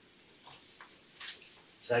 So,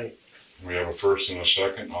 Second. We have a first and a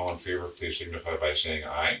second. All in favor, please signify by saying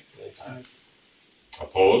aye. Aye.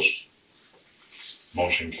 Opposed?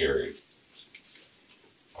 Motion carried.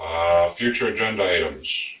 Future agenda items.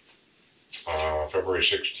 February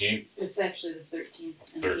 16th, It's actually the 13th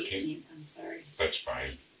and 13th. 18th, I'm sorry. that's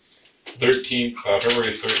fine. 13th,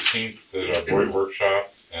 February 13th is our board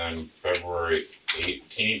workshop, and February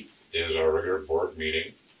 18th is our regular board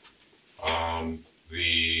meeting.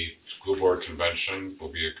 The school board convention will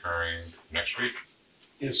be occurring next week,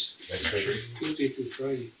 yes, next week, Tuesday through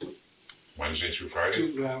Friday. Wednesday through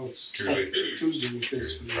Friday. Well, it's Tuesday. Tuesday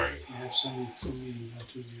because Tuesday, Friday. we have some meetings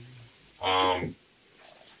on Tuesday.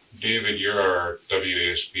 David, you're our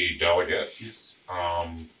WASB delegate. Yes.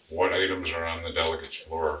 What items are on the delegate's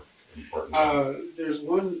floor? Important. There's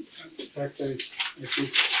one, in fact, I think a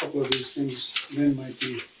couple of these things Lynn might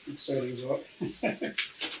be excited about.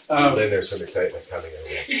 Then there's some excitement coming in.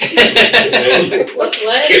 What?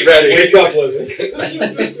 Get ready. Wake up with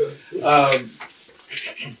it.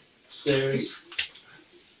 There's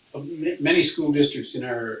many school districts in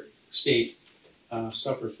our state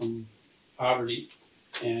suffer from poverty,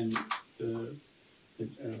 and the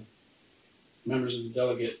members of the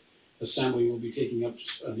delegate assembly will be taking up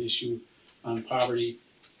an issue on poverty.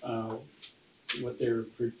 What they're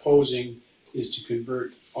proposing is to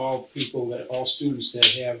convert all students that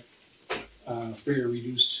have free or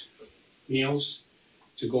reduced meals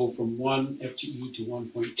to go from 1 FTE to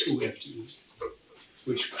 1.2 FTE,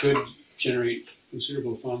 which could generate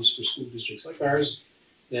considerable funds for school districts like ours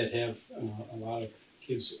that have a lot of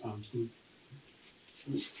kids on food.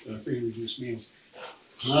 free and reduced meals.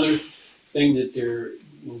 Another thing that there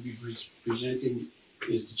will be presenting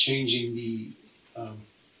is the changing the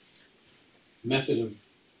method of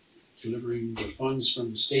delivering the funds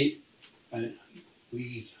from the state. How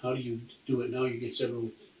do you do it now? You get several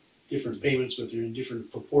different payments, but they're in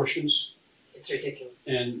different proportions. It's ridiculous.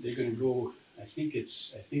 And they're gonna go, I think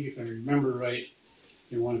if I remember right,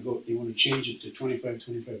 they wanna change it to 25,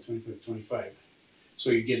 25, 25, 25. So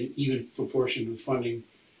you get an even proportion of funding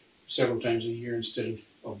several times a year instead of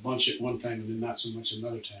a bunch at one time and then not so much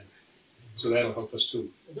another time. So that'll help us too,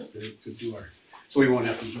 to do so we won't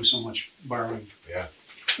have to do so much borrowing. Yeah.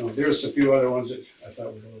 No, there's a few other ones that I thought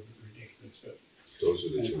were a little bit ridiculous, but Those are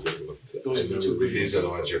the two big ones. Those are the two big These are the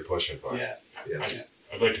ones you're pushing for. yeah.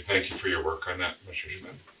 I'd like to thank you for your work on that, Mr.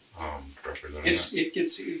 Schmidt, representing that.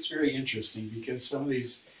 It's very interesting because some of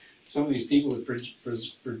these people that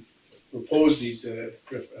propose these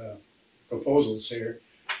proposals here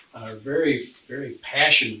are very, very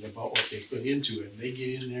passionate about what they put into it. They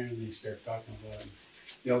get in there and they start talking about it.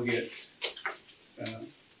 They'll get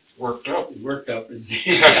Worked up.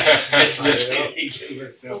 Yes, that's what they get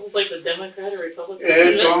worked It's up. almost like the Democrat or Republican.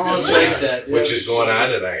 It's convention. almost like that. Which yes. is going on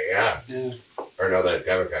tonight, yeah. Yeah, Or no, that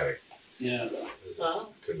Democratic, yeah. Wow.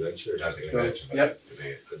 Convention. not the So, convention, but yep.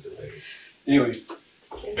 debate. A debate. Anyway,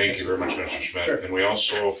 Thank you very much, Mr. Schmidt. Sure. And we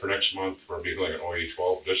also, for next month, we're be looking at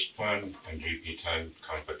OE12 discipline and GP10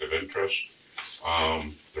 conflict of interest.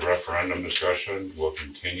 The referendum discussion will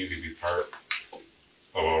continue to be part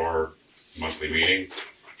of our monthly meeting.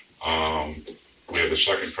 We have the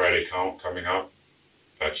second Friday count coming up.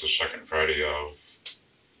 That's the second Friday of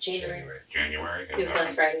January. January. It was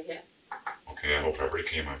last Friday, yeah. Okay, I hope everybody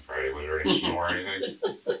came on Friday. Was there any snow or anything?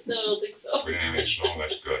 No, I don't think so. We didn't have any snow,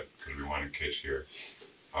 that's good, because we wanted kids here.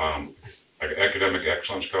 Academic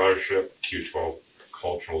Excellence Scholarship, Q12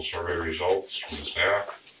 Cultural Survey results from the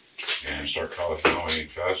staff, and Start College Now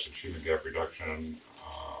NHS, Achievement Gap Reduction,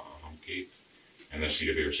 Humke, and the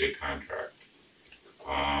CWSA contract.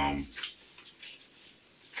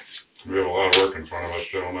 We have a lot of work in front of us,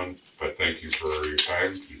 gentlemen, but thank you for your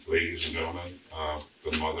time, ladies and gentlemen,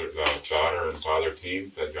 the daughter and father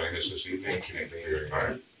team that joined us this evening. Thank you for your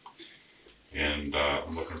time. And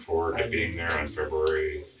I'm looking forward to being there on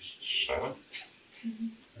February 7th.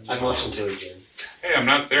 I motion to adjourn. Hey, I'm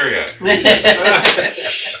not there yet.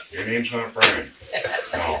 Your name's not Brian.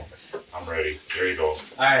 No, I'm ready. There you go.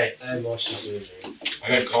 Alright, I motion to adjourn. I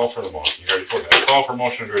didn't call for the motion. You already put that. Call for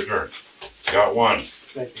motion to adjourn. Got one.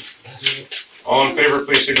 thank you. All in favor,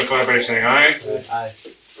 please signify by saying aye. Aye.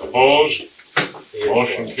 Opposed?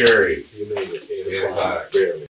 Motion carried. You made it 8 8 o'clock. Barely.